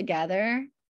this together.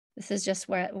 This is just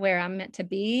where I'm meant to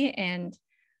be. And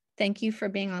thank you for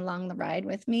being along the ride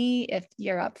with me. If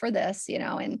you're up for this, you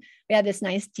know. And we had this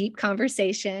nice deep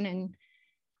conversation.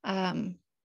 And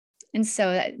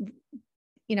so,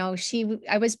 you know,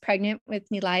 I was pregnant with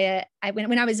Nelia.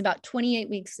 When I was about 28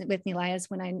 weeks with Nelia is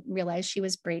when I realized she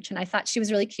was breech. And I thought she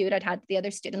was really cute. I'd had the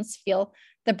other students feel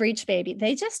the breech baby.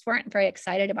 They just weren't very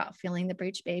excited about feeling the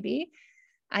breech baby.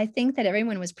 I think that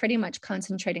everyone was pretty much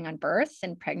concentrating on birth,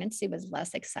 and pregnancy was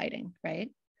less exciting,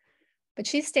 right? But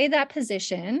she stayed that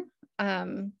position.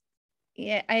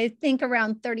 Yeah, I think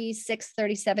around 36,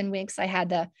 37 weeks, I had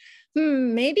the,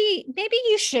 maybe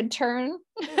you should turn.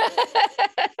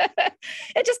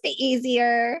 It'd just be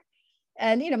easier.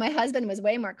 And, you know, my husband was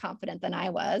way more confident than I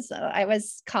was. So I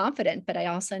was confident, but I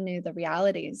also knew the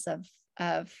realities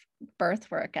of birth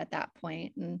work at that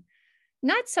point, and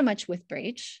not so much with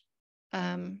breech.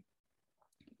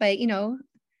 But, you know,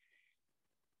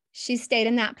 she stayed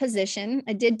in that position.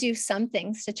 I did do some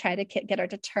things to try to get her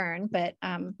to turn, but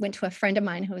went to a friend of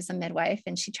mine who was a midwife,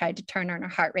 and she tried to turn her and her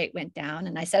heart rate went down.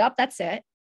 And I said, oh, that's it.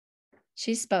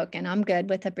 She's spoken. I'm good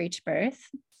with a breech birth.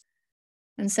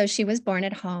 And so she was born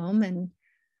at home, and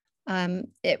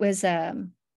it was,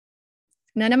 none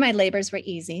of my labors were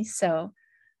easy. So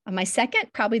my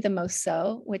second, probably the most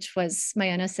so, which was my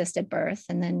unassisted birth.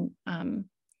 And then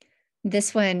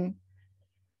this one,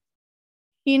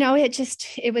 you know,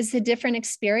 it was a different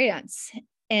experience.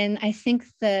 And I think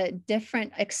the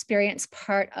different experience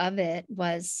part of it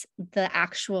was the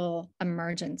actual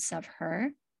emergence of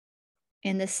her,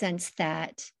 in the sense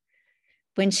that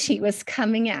when she was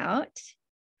coming out,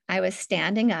 I was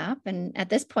standing up. And at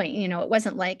this point, you know, it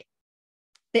wasn't like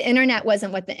the internet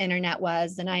wasn't what the internet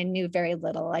was. And I knew very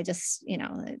little. I just, you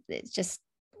know, it's just,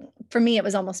 for me, it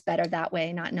was almost better that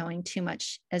way, not knowing too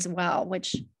much as well,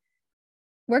 which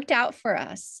worked out for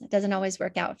us. It doesn't always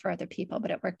work out for other people,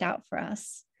 but it worked out for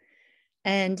us.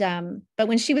 And, but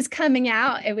when she was coming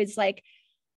out, it was like,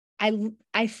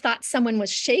 I thought someone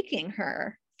was shaking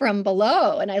her from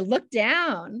below, and I looked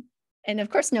down, and of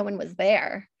course no one was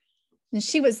there. And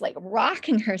she was like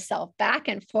rocking herself back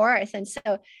and forth. And so,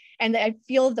 and I'd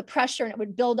feel the pressure, and it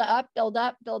would build up, build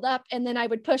up, build up. And then I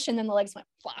would push, and then the legs went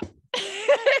flop.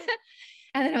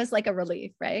 And then it was like a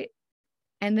relief, right?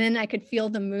 And then I could feel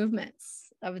the movements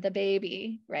of the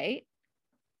baby, right?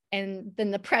 And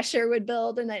then the pressure would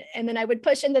build, and then I would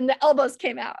push, and then the elbows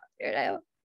came out, you know,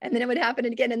 and then it would happen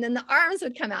again, and then the arms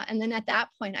would come out. And then at that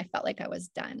point, I felt like I was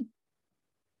done.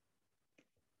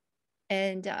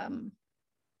 And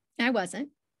I wasn't.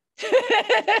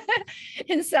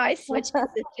 And so I switched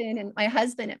position, and my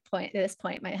husband at this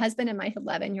point, my husband and my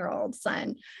 11-year-old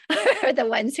son are the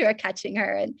ones who are catching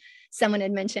her. And someone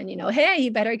had mentioned, hey,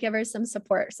 you better give her some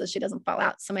support so she doesn't fall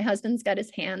out. So my husband's got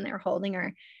his hand there holding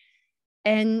her.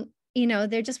 And,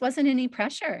 there just wasn't any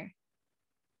pressure.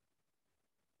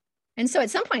 And so at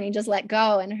some point he just let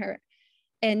go, and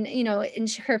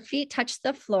her feet touched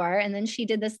the floor. And then she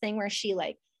did this thing where she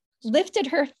like lifted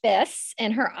her fists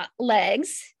and her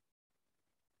legs.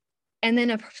 And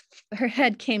then her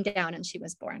head came down and she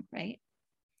was born, right?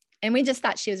 And we just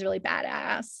thought she was really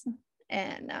badass.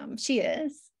 And she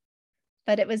is.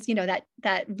 But it was,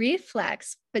 that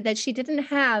reflex, but that she didn't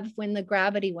have when the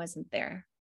gravity wasn't there.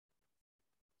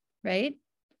 Right?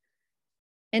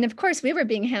 And of course, we were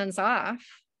being hands off.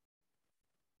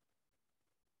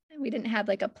 We didn't have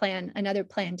like another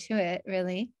plan to it,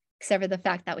 really, except for the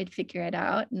fact that we'd figure it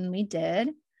out, and we did.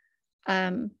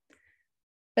 But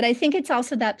I think it's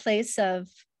also that place of,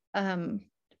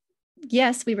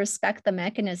 yes, we respect the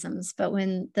mechanisms, but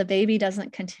when the baby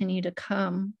doesn't continue to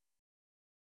come,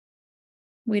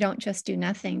 we don't just do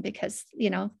nothing, because,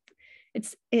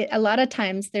 a lot of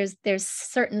times there's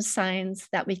certain signs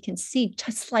that we can see,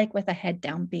 just like with a head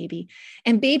down baby.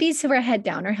 And babies who are head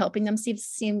down are helping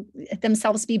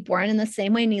themselves be born in the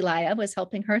same way Nelia was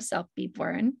helping herself be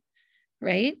born,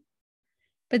 right?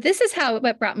 But this is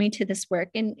what brought me to this work.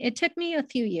 And it took me a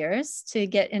few years to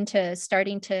get into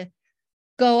starting to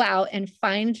go out and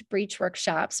find breech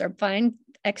workshops or find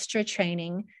extra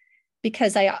training,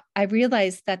 because I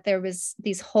realized that there was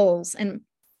these holes. And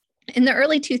in the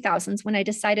early 2000s, when I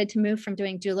decided to move from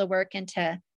doing doula work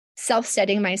into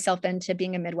self-studying myself into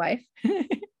being a midwife,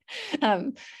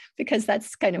 because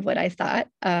that's kind of what I thought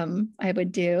I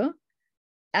would do.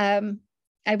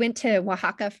 I went to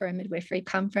Oaxaca for a midwifery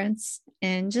conference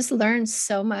and just learned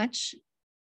so much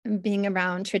being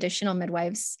around traditional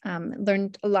midwives,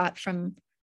 learned a lot from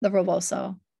the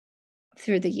Rebozo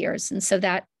through the years. And so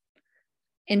that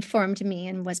informed me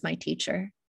and was my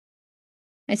teacher.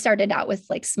 I started out with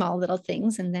like small little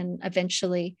things, and then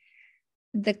eventually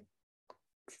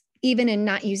even in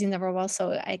not using the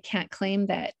Rebozo, I can't claim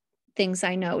that things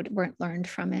I know weren't learned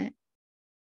from it.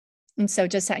 And so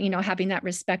just, having that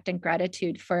respect and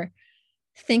gratitude for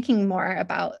thinking more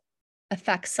about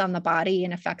effects on the body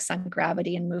and effects on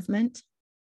gravity and movement.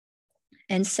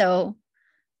 And so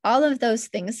all of those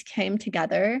things came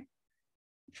together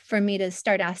for me to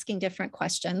start asking different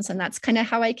questions. And that's kind of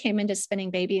how I came into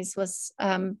spinning babies. I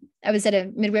was at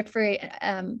a midwifery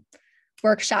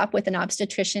workshop with an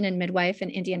obstetrician and midwife in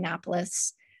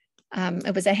Indianapolis.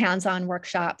 It was a hands-on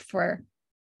workshop for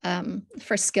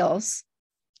skills.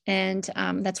 And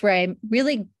that's where I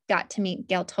really got to meet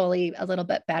Gail Tolley a little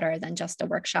bit better than just a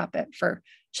workshop for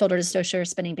shoulder dystocia or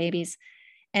spinning babies.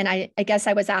 And I guess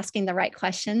I was asking the right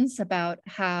questions about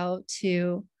how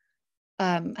to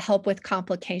help with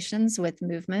complications with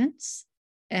movements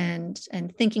and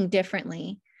thinking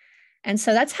differently. And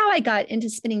so that's how I got into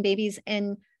spinning babies.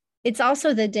 And it's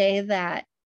also the day that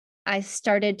I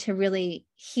started to really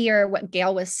hear what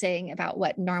Gail was saying about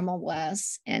what normal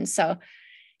was. And so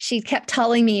she kept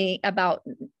telling me about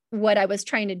what I was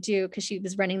trying to do, because she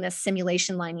was running this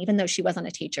simulation line, even though she wasn't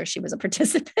a teacher, she was a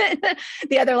participant.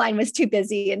 The other line was too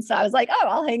busy. And so I was like, oh,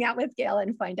 I'll hang out with Gail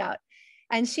and find out.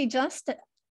 And she just,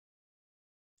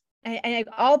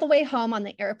 all the way home on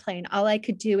the airplane, all I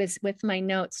could do is with my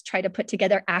notes, try to put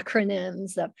together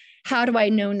acronyms of how do I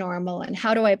know normal and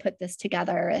how do I put this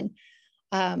together.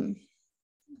 And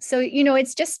so,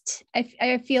 it's just,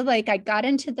 I feel like I got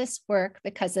into this work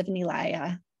because of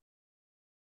Nelia.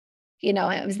 It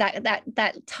was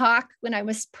that talk when I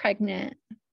was pregnant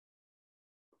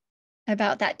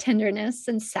about that tenderness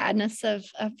and sadness of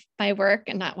my work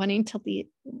and not wanting to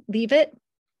leave it.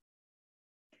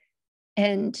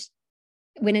 And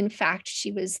when in fact,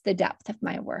 she was the depth of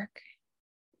my work.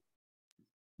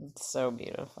 It's so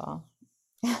beautiful.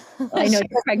 I know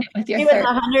you're pregnant with your she third.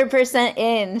 Was 100%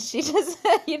 in. She just,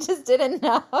 you just didn't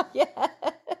know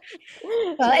yet.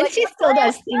 Well, and she still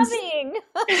does things.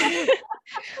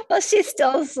 Well, she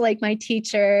still is like my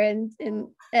teacher,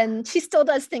 and she still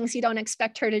does things you don't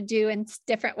expect her to do in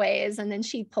different ways, and then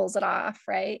she pulls it off,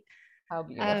 right? How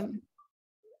beautiful.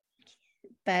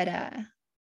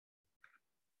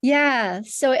 Yeah.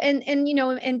 So,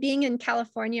 and being in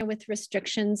California with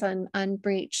restrictions on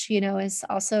breech, has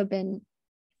also been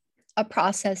a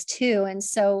process too. And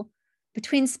so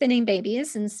between spinning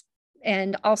babies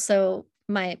and also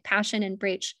my passion in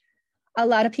breech, a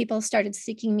lot of people started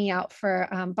seeking me out for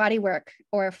body work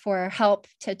or for help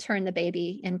to turn the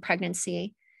baby in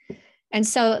pregnancy. And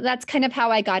so that's kind of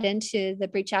how I got into the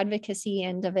breech advocacy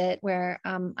end of it, where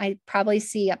I probably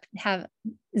have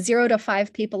 0 to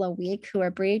 5 people a week who are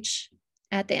breech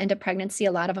at the end of pregnancy.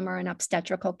 A lot of them are in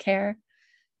obstetrical care.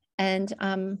 And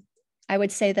I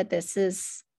would say that this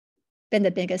has been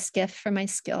the biggest gift for my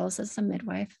skills as a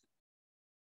midwife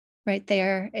right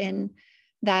there. And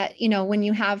that, when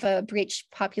you have a breech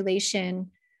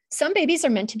population, some babies are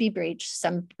meant to be breech,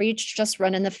 some breech just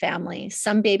run in the family,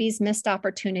 some babies missed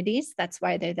opportunities, that's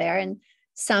why they're there, and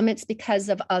some it's because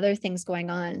of other things going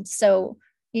on. So,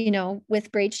 with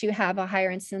breech, you have a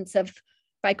higher incidence of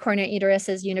bicornuate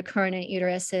uteruses, unicornuate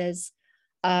uteruses.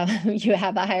 You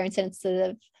have a higher incidence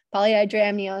of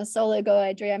polyhydramnios,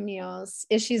 oligohydramnios,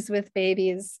 issues with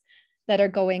babies that are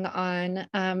going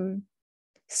on,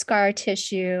 scar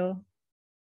tissue.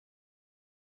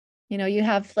 You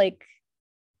have like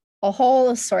a whole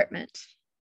assortment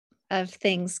of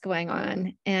things going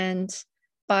on, and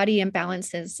body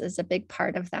imbalances is a big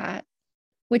part of that,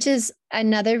 which is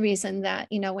another reason that,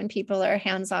 when people are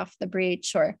hands off the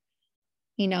breech, or,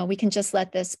 we can just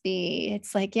let this be.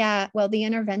 It's like, yeah, well, the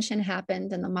intervention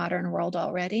happened in the modern world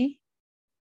already.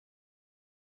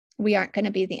 We aren't going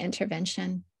to be the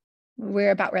intervention.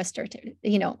 We're about restorative,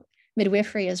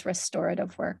 midwifery is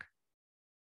restorative work.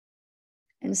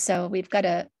 And so we've got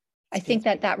to, I think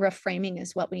that reframing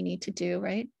is what we need to do,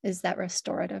 right? Is that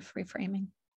restorative reframing.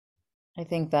 I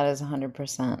think that is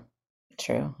 100%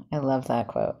 true. I love that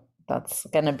quote. That's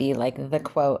going to be like the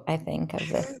quote, I think, of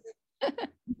this.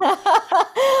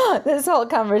 This whole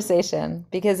conversation,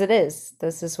 because it is.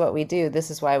 This is what we do. This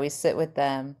is why we sit with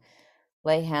them,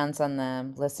 lay hands on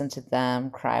them, listen to them,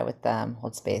 cry with them,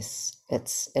 hold space.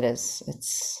 It's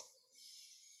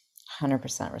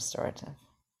 100% restorative.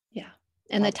 Yeah.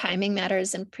 And the timing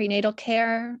matters in prenatal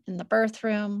care, in the birth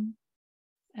room,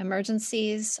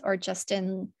 emergencies, or just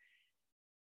in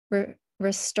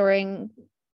restoring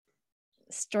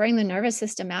the nervous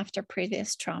system after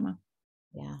previous trauma.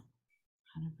 Yeah,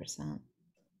 100%.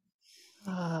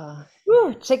 Ah,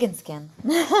 Woo, chicken skin. So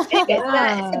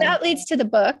that leads to the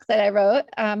book that I wrote.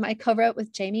 I co-wrote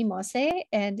with Jamie Mose,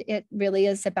 and it really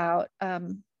is about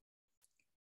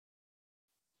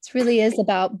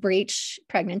breech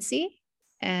pregnancy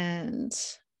and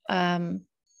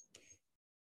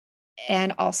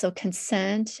also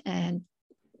consent and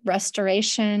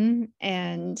restoration,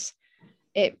 and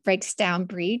it breaks down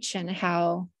breech and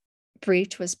how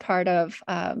breech was part of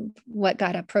what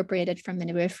got appropriated from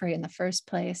midwifery in the first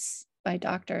place by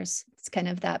doctors. It's kind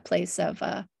of that place of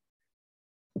I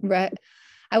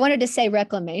wanted to say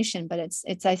reclamation, but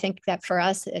it's I think that for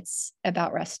us it's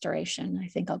about restoration. I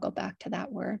think I'll go back to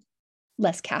that word,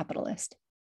 less capitalist.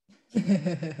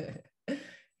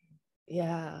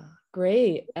 yeah,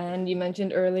 great. And you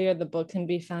mentioned earlier the book can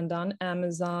be found on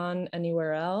Amazon,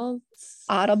 anywhere else?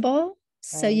 Audible.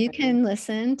 So you can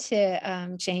listen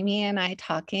to Jamie and I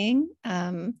talking.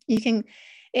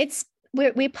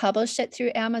 We published it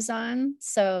through Amazon.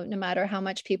 So no matter how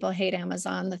much people hate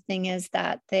Amazon, the thing is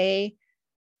that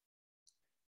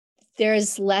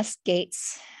there's less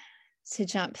gates to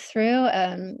jump through,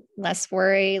 less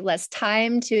worry, less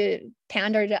time to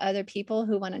pander to other people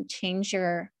who want to change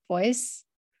your voice.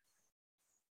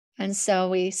 And so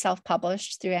we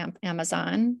self-published through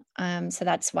Amazon. So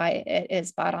that's why it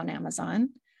is bought on Amazon.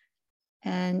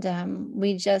 And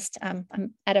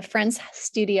I'm at a friend's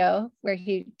studio where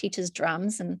he teaches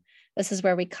drums. And this is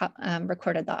where we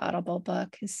recorded the Audible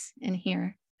book, is in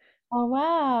here. Oh,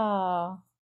 wow.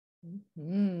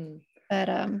 Mm-hmm.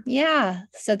 But yeah,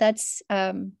 so that's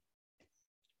a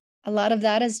lot of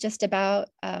that is just about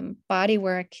body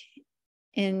work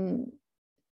in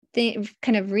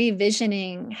kind of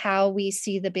revisioning how we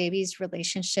see the baby's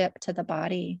relationship to the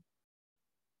body.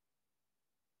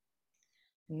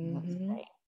 Mm-hmm.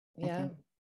 Yeah.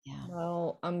 Yeah.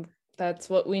 Well, that's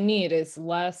what we need, is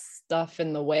less stuff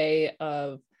in the way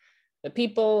of the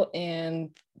people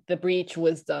and the breech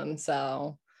wisdom.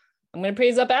 So I'm going to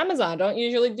praise up Amazon. Don't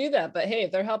usually do that, but hey,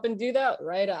 if they're helping do that,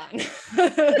 right on.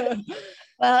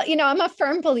 Well, I'm a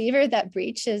firm believer that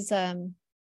breech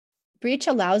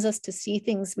allows us to see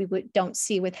things we don't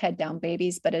see with head down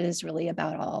babies, but it is really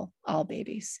about all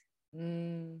babies.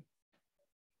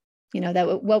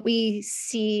 That what we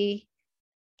see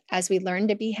as we learn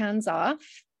to be hands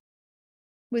off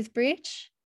with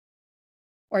breech,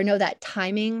 or know that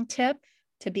timing tip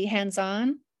to be hands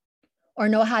on, or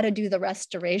know how to do the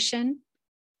restoration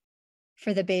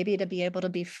for the baby to be able to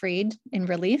be freed and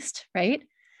released, right?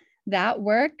 That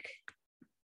work,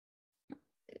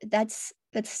 that's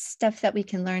stuff that we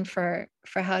can learn for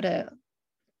how to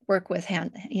work with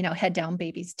head down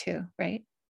babies too, right?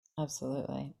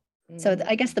 Absolutely. So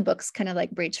I guess the book's kind of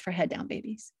like Breach for Head Down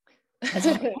Babies.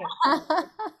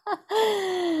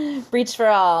 Breach for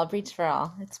all, breach for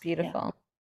all. It's beautiful.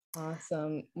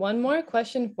 Awesome. One more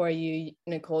question for you,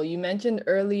 Nicole. You mentioned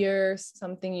earlier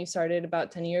something you started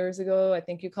about 10 years ago. I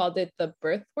think you called it the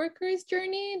Birth Workers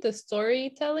Journey, the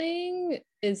storytelling.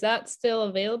 Is that still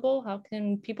available? How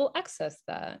can people access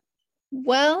that?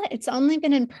 Well, it's only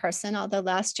been in person, although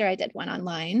last year I did one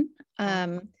online.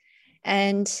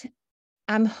 And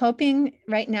I'm hoping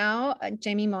right now,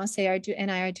 Jamie Mosse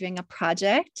and I are doing a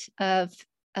project of,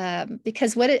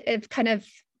 because what it kind of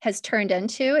has turned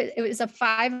into, it was a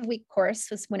 5-week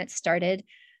course was when it started,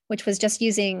 which was just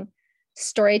using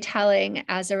storytelling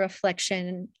as a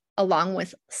reflection along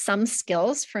with some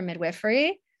skills for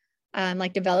midwifery,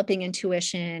 like developing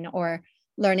intuition or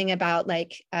learning about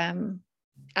like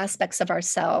aspects of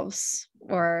ourselves.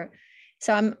 So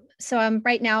I'm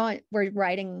right now we're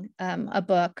writing a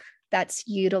book that's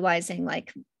utilizing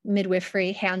like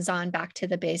midwifery, hands-on, back to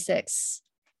the basics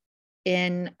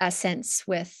in essence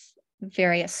with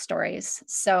various stories.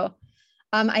 So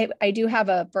I do have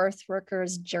a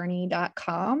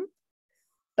birthworkersjourney.com,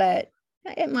 but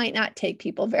it might not take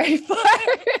people very far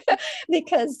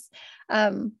because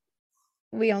I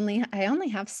only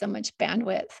have so much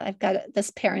bandwidth. I've got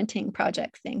this parenting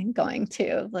project thing going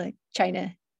too, like trying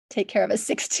to take care of a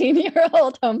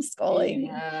 16-year-old homeschooling.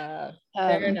 Yeah,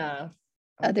 fair enough.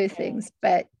 Other things,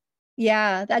 but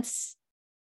yeah, that's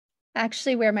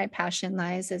actually where my passion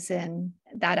lies, is in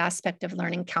that aspect of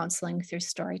learning counseling through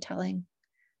storytelling.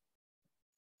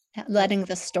 Letting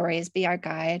the stories be our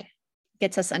guide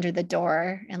gets us under the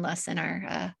door and less in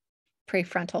our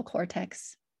prefrontal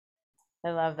cortex.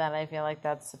 I love that. I feel like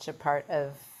that's such a part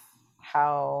of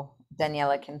how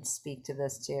Daniela can speak to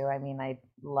this too. I mean, I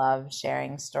love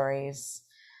sharing stories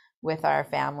with our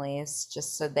families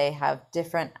just so they have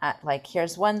different, like,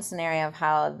 here's one scenario of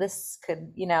how this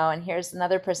could, and here's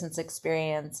another person's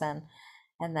experience. And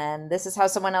then this is how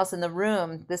someone else in the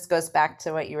room, this goes back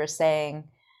to what you were saying.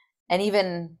 And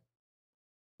even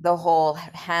the whole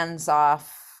hands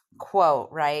off quote,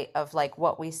 right? Of like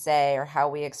what we say or how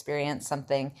we experience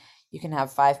something. You can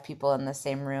have 5 people in the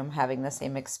same room having the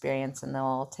same experience and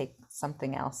they'll take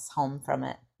something else home from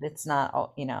it. It's not,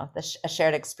 a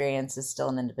shared experience is still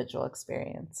an individual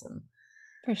experience. And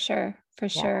for sure.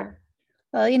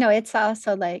 Well, it's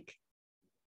also like,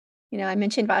 I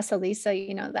mentioned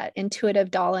Vasilisa, that intuitive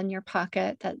doll in your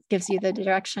pocket that gives you the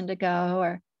direction to go,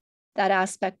 or that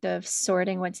aspect of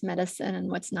sorting what's medicine and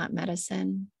what's not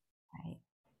medicine. Right.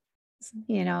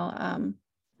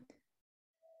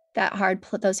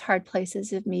 Those hard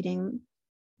places of meeting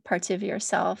parts of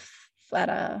yourself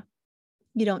that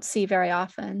you don't see very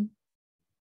often.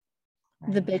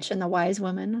 Right. The bitch and the wise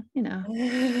woman,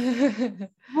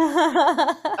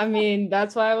 I mean,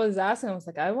 that's why I was asking. I was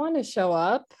like, I want to show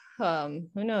up. Who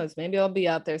knows? Maybe I'll be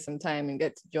out there sometime and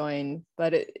get to join.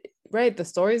 But the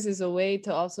stories is a way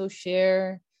to also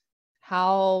share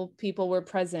how people were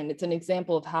present. It's an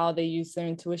example of how they use their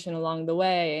intuition along the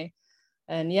way.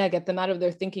 And get them out of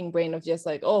their thinking brain of just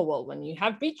like, oh, well, when you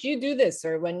have breech, you do this,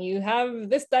 or when you have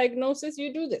this diagnosis,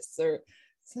 you do this, or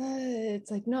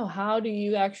it's like, no, how do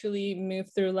you actually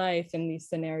move through life in these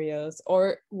scenarios,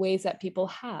 or ways that people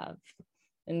have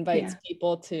invites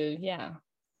people to use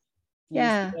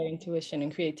their intuition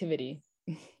and creativity.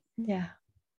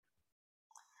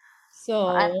 So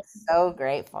I'm so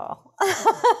grateful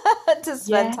to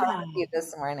spend time with you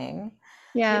this morning.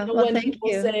 Well, when thank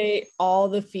people you. say all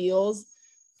the feels,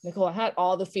 Nicole, I had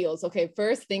all the feels. Okay,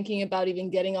 first thinking about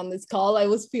even getting on this call, I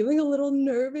was feeling a little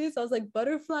nervous. I was like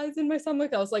butterflies in my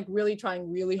stomach. I was like really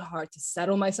trying really hard to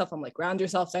settle myself. I'm like, ground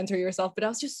yourself, center yourself. But I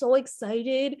was just so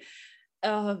excited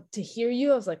to hear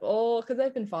you. I was like, oh, because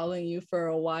I've been following you for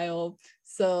a while.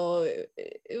 So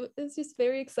it was just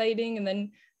very exciting. And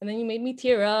then you made me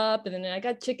tear up. And then I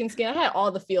got chicken skin. I had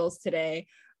all the feels today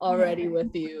already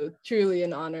with you. Truly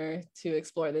an honor to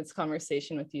explore this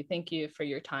conversation with you. Thank you for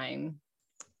your time.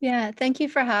 Yeah, thank you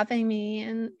for having me.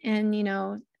 And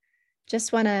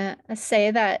just want to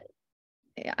say that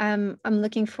I'm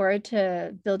looking forward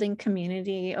to building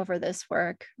community over this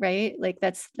work, right? Like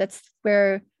that's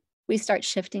where we start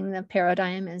shifting the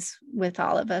paradigm, is with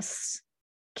all of us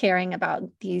caring about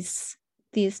these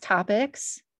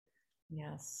topics.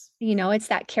 Yes. It's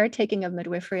that caretaking of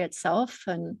midwifery itself,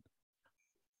 and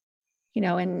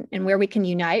and where we can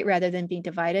unite rather than be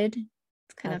divided.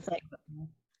 It's kind of like,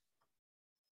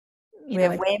 we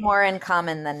have way more in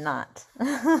common than not.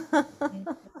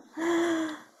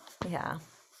 Yeah.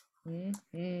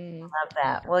 Mm-hmm. Love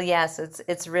that. Well, yes,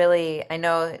 it's really, I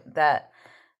know that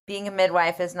being a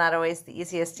midwife is not always the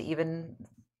easiest to even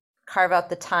carve out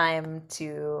the time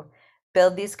to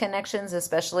build these connections,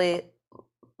 especially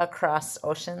across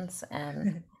oceans.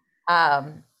 And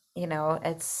you know,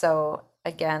 it's so,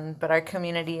 again, but our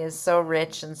community is so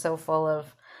rich and so full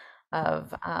of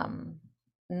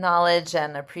knowledge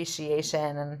and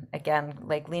appreciation, and again,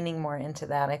 like leaning more into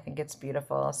that, I think it's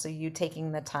beautiful. So you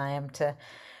taking the time to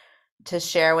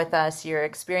share with us your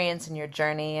experience and your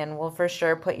journey, and we'll for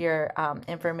sure put your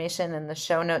information in the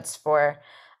show notes for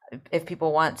if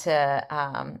people want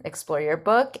to explore your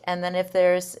book. And then if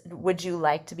would you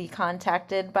like to be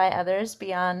contacted by others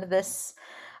beyond this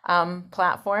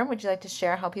platform? Would you like to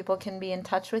share how people can be in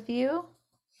touch with you?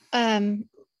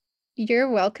 You're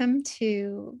welcome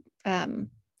to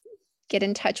get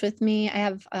in touch with me. I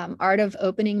have Art of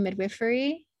Opening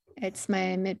Midwifery. It's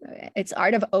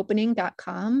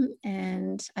artofopening.com,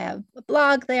 and I have a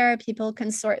blog there people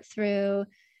can sort through,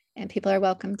 and people are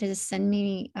welcome to just send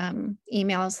me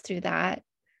emails through that,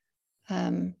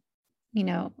 you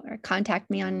know, or contact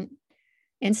me on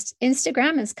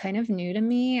Instagram. Is kind of new to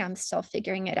me. I'm still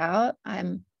figuring it out.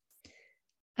 I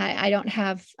don't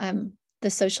have the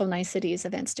social niceties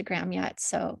of Instagram yet,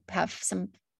 so have some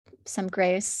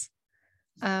grace.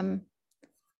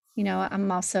 You know, I'm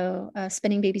also a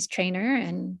Spinning Babies trainer,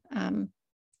 and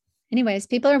anyways,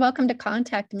 people are welcome to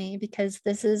contact me because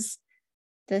this is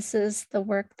the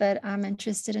work that I'm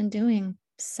interested in doing.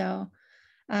 So,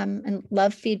 and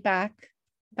love feedback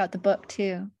about the book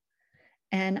too.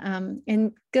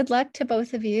 And good luck to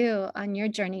both of you on your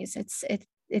journeys. It's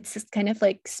kind of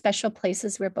like special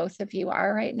places where both of you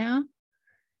are right now.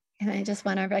 And I just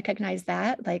want to recognize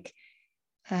that, like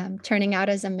turning out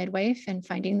as a midwife and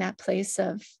finding that place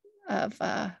of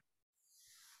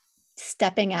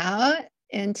stepping out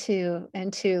into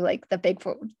like the big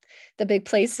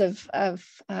place of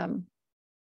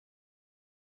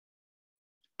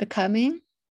becoming,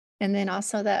 and then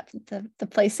also that the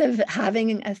place of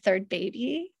having a third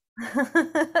baby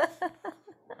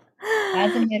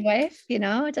as a midwife, you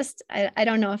know. Just I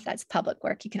don't know if that's public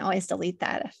work. You can always delete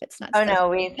that if it's not. Oh no,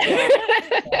 we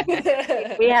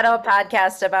had a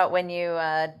podcast about when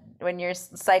your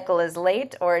cycle is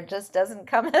late or it just doesn't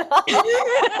come at all.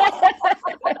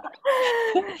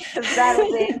 That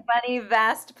is a funny,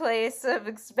 vast place of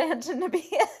expansion to be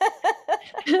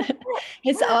in.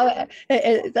 It's all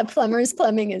the plumber's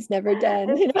plumbing is never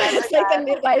done. You know, it's like a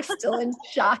midwife still in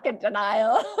shock and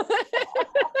denial.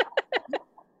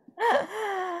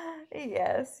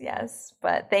 Yes,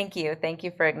 but thank you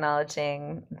for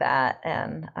acknowledging that,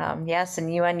 and yes,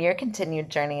 and you on your continued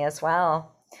journey as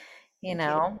well. You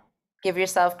know, give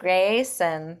yourself grace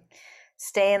and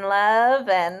stay in love.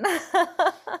 And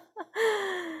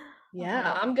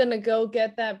yeah, I'm gonna go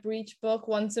get that Breech book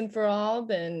once and for all.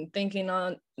 Been thinking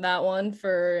on that one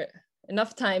for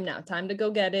enough time now. Time to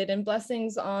go get it. And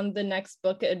blessings on the next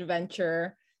book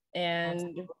adventure.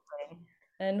 And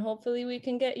hopefully we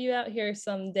can get you out here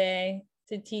someday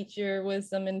to teach your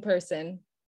wisdom in person.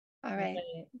 All right.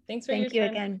 Thanks for your time.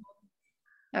 Again.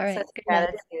 All right. Such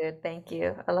gratitude. Thank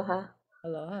you. Aloha.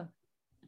 Aloha.